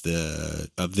of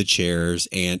the chairs,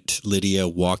 Aunt Lydia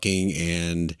walking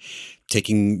and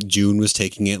June was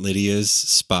taking Aunt Lydia's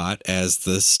spot as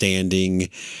the standing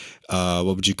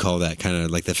what would you call that? Kind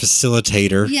of like the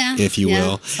facilitator, if you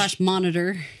will. /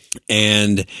 monitor.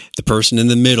 And the person in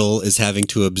the middle is having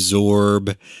to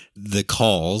absorb the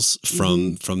calls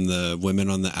from the women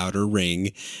on the outer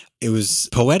ring. It was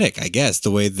poetic, I guess,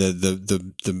 the way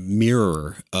the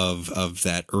mirror of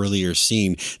that earlier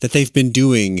scene that they've been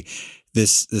doing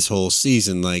this whole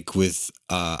season. Like with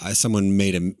someone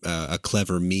made a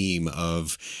clever meme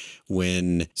of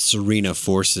when Serena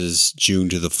forces June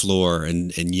to the floor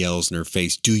and yells in her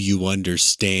face, "Do you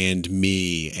understand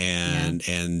me?"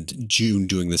 And June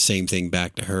doing the same thing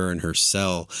back to her in her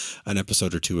cell an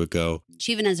episode or two ago.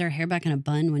 She even has her hair back in a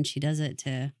bun when she does it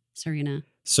to Serena.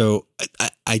 So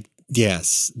I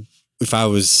yes, if I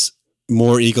was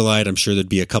more eagle-eyed, I'm sure there'd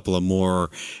be a couple of more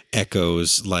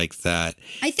echoes like that.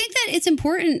 I think that it's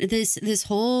important, this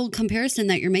whole comparison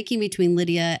that you're making between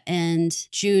Lydia and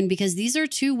June, because these are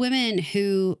two women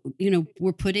who,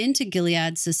 were put into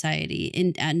Gilead society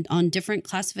and on different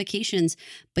classifications,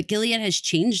 but Gilead has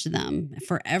changed them,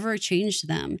 forever changed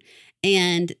them.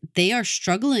 And they are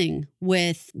struggling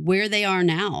with where they are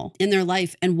now in their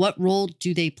life and what role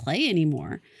do they play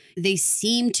anymore. They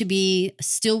seem to be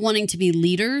still wanting to be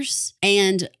leaders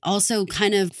and also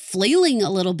kind of flailing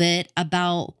a little bit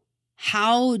about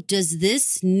how does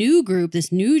this new group,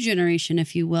 this new generation,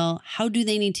 if you will, how do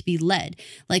they need to be led?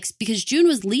 Like, because June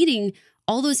was leading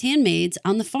all those handmaids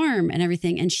on the farm and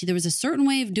everything. And there was a certain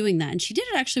way of doing that. And she did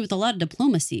it actually with a lot of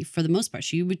diplomacy for the most part.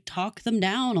 She would talk them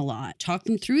down a lot, talk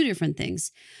them through different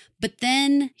things. But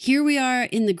then here we are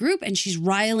in the group and she's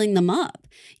riling them up.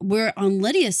 Where on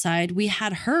Lydia's side, we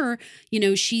had her,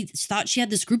 she thought she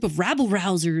had this group of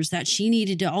rabble-rousers that she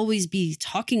needed to always be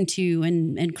talking to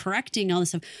and correcting all this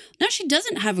stuff. Now she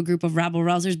doesn't have a group of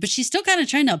rabble-rousers, but she's still kind of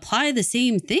trying to apply the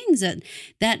same things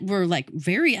that were like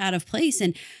very out of place.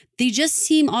 And they just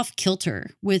seem off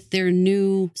kilter with their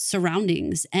new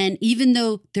surroundings. And even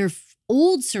though they're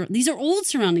these are old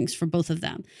surroundings for both of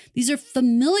them. These are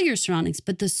familiar surroundings,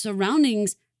 but the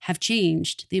surroundings have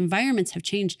changed. The environments have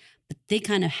changed, but they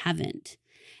kind of haven't.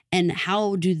 And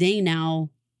how do they now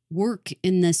work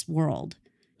in this world?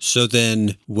 So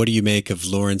then what do you make of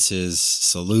Lawrence's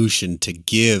solution to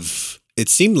give? It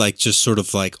seemed like just sort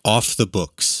of like off the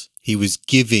books. He was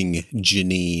giving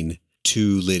Janine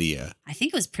to Lydia. I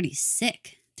think it was pretty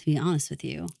sick, to be honest with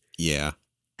you. Yeah.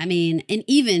 I mean, and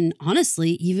even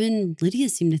Lydia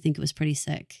seemed to think it was pretty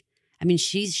sick. I mean,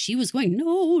 she was going,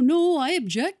 no, I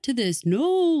object to this. No,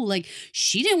 like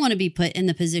she didn't want to be put in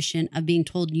the position of being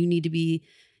told you need to be,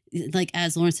 like,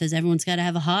 as Lawrence says, everyone's got to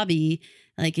have a hobby.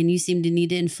 Like, and you seem to need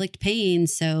to inflict pain.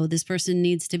 So this person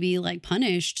needs to be like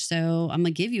punished. So I'm going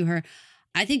to give you her.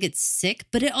 I think it's sick,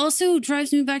 but it also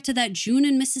drives me back to that June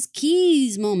and Mrs.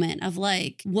 Keys moment of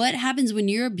like, what happens when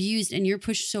you're abused and you're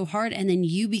pushed so hard and then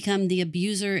you become the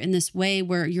abuser in this way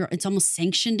where it's almost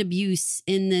sanctioned abuse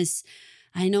in this.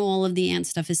 I know all of the aunt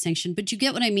stuff is sanctioned, but you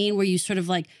get what I mean, where you sort of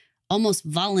like almost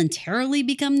voluntarily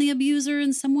become the abuser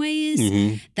in some ways,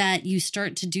 that you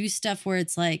start to do stuff where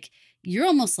it's like, you're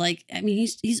almost like, I mean,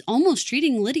 he's almost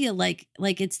treating Lydia like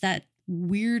it's that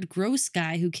weird, gross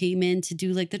guy who came in to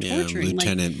do like the torturing,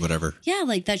 lieutenant, like, whatever. Yeah,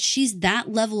 like that. She's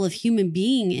that level of human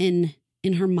being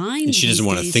in her mind, and she doesn't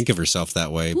want to think of herself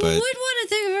that way. But would want to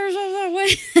think of herself that way?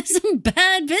 That's some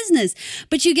bad business.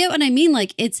 But you get what I mean.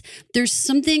 Like there's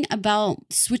something about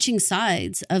switching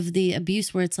sides of the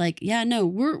abuse where it's like, yeah, no,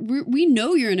 we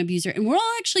know you're an abuser, and we're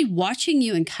all actually watching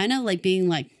you and kind of like being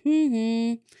like,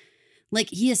 like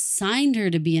he assigned her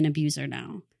to be an abuser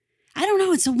now. I don't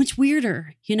know. It's so much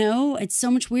weirder, It's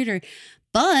so much weirder.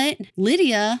 But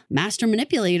Lydia, master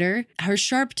manipulator, her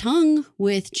sharp tongue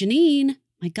with Janine,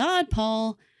 my God,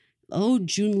 Paul, oh,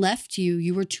 June left you.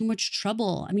 You were too much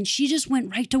trouble. I mean, she just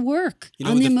went right to work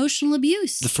on the emotional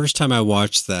abuse. The first time I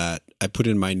watched that, I put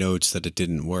in my notes that it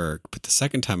didn't work. But the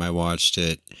second time I watched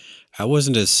it, I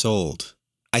wasn't as sold.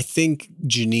 I think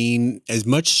Janine, as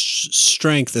much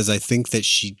strength as I think that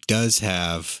she does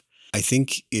have, I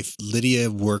think if Lydia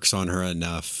works on her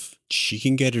enough, she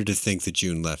can get her to think that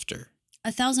June left her.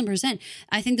 1,000%.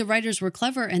 I think the writers were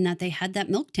clever in that they had that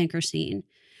milk tanker scene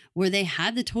where they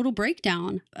had the total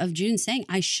breakdown of June saying,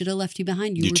 I should have left you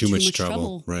behind. You were too much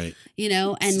trouble. Right.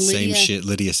 And it's the Lydia, same shit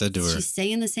Lydia said to her. She's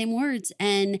saying the same words.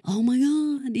 And oh my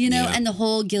God, and the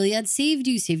whole Gilead saved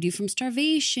you from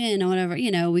starvation or whatever.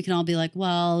 We can all be like,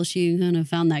 well, she kind of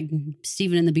found that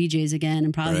Stephen and the BJs again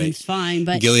and probably it's fine.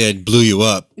 But Gilead blew you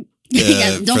up.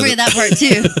 Yeah, don't forget that part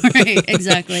too. Right,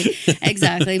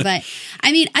 exactly. But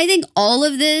I mean, I think all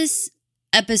of this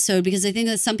episode, because I think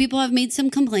that some people have made some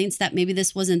complaints that maybe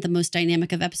this wasn't the most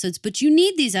dynamic of episodes, but you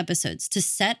need these episodes to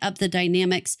set up the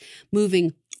dynamics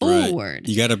moving forward.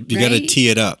 You gotta tee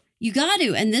it up. You got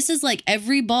to. And this is like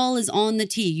every ball is on the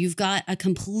tee. You've got a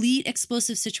complete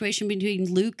explosive situation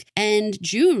between Luke and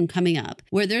June coming up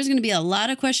where there's going to be a lot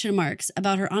of question marks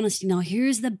about her honesty. Now,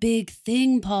 here's the big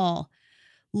thing, Paul.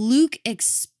 Luke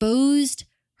exposed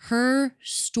her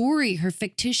story, her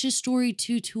fictitious story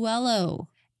to Tuello.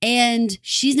 And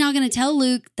she's now going to tell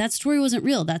Luke that story wasn't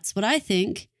real. That's what I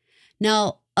think.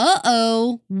 Now,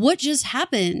 what just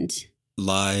happened?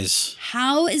 Lies.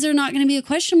 How is there not going to be a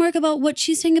question mark about what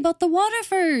she's saying about the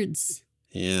Waterfords?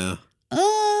 Yeah.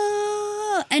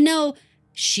 And now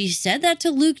she said that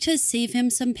to Luke to save him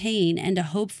some pain and to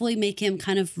hopefully make him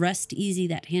kind of rest easy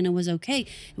that Hannah was okay.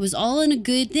 It was all in a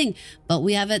good thing. But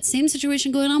we have that same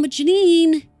situation going on with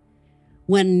Janine.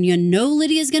 When you know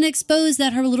Lydia's going to expose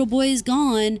that her little boy is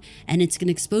gone and it's going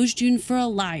to expose June for a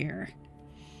liar.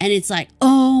 And it's like,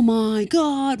 oh my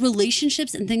God,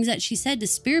 relationships and things that she said to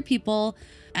spare people.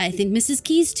 I think Mrs.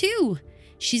 Keys too.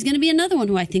 She's going to be another one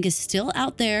who I think is still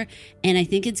out there. And I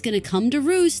think it's going to come to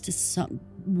roost.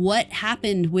 What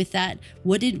happened with that?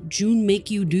 What did June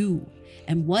make you do?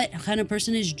 And what kind of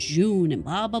person is June? And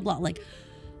blah, blah, blah. Like,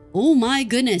 oh my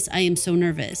goodness, I am so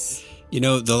nervous. You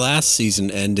know, the last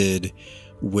season ended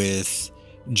with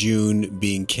June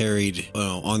being carried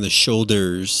on the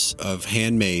shoulders of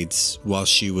handmaids while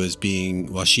she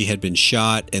had been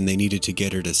shot and they needed to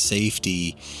get her to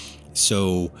safety.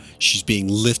 So she's being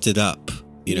lifted up,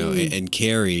 and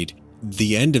carried.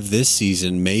 The end of this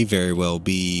season may very well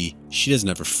be she doesn't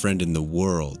have a friend in the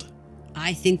world.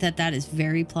 I think that is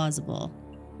very plausible.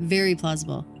 Very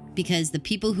plausible. Because think of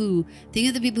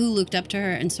the people who looked up to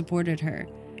her and supported her.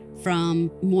 From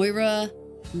Moira,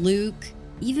 Luke,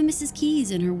 even Mrs.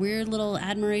 Keys in her weird little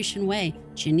admiration way,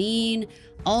 Janine,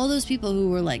 all those people who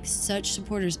were like such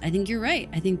supporters. I think you're right.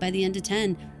 I think by the end of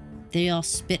 10, they all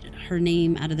spit her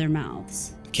name out of their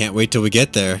mouths. Can't wait till we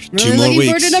get there. Really 2 more looking weeks.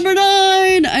 forward to number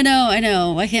 9. I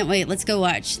know. I can't wait. Let's go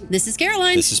watch. This is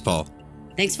Caroline. This is Paul.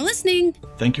 Thanks for listening.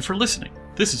 Thank you for listening.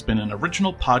 This has been an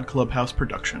original Pod Clubhouse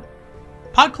production.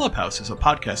 Pod Clubhouse is a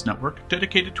podcast network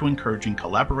dedicated to encouraging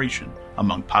collaboration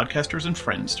among podcasters and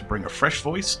friends to bring a fresh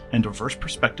voice and diverse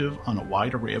perspective on a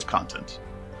wide array of content.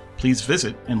 Please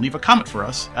visit and leave a comment for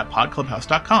us at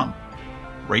podclubhouse.com.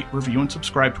 Rate, review, and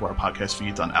subscribe to our podcast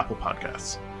feeds on Apple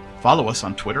Podcasts. Follow us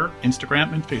on Twitter,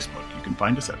 Instagram, and Facebook. You can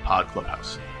find us at Pod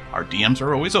Clubhouse. Our DMs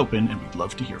are always open, and we'd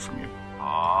love to hear from you.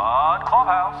 Pod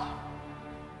Clubhouse.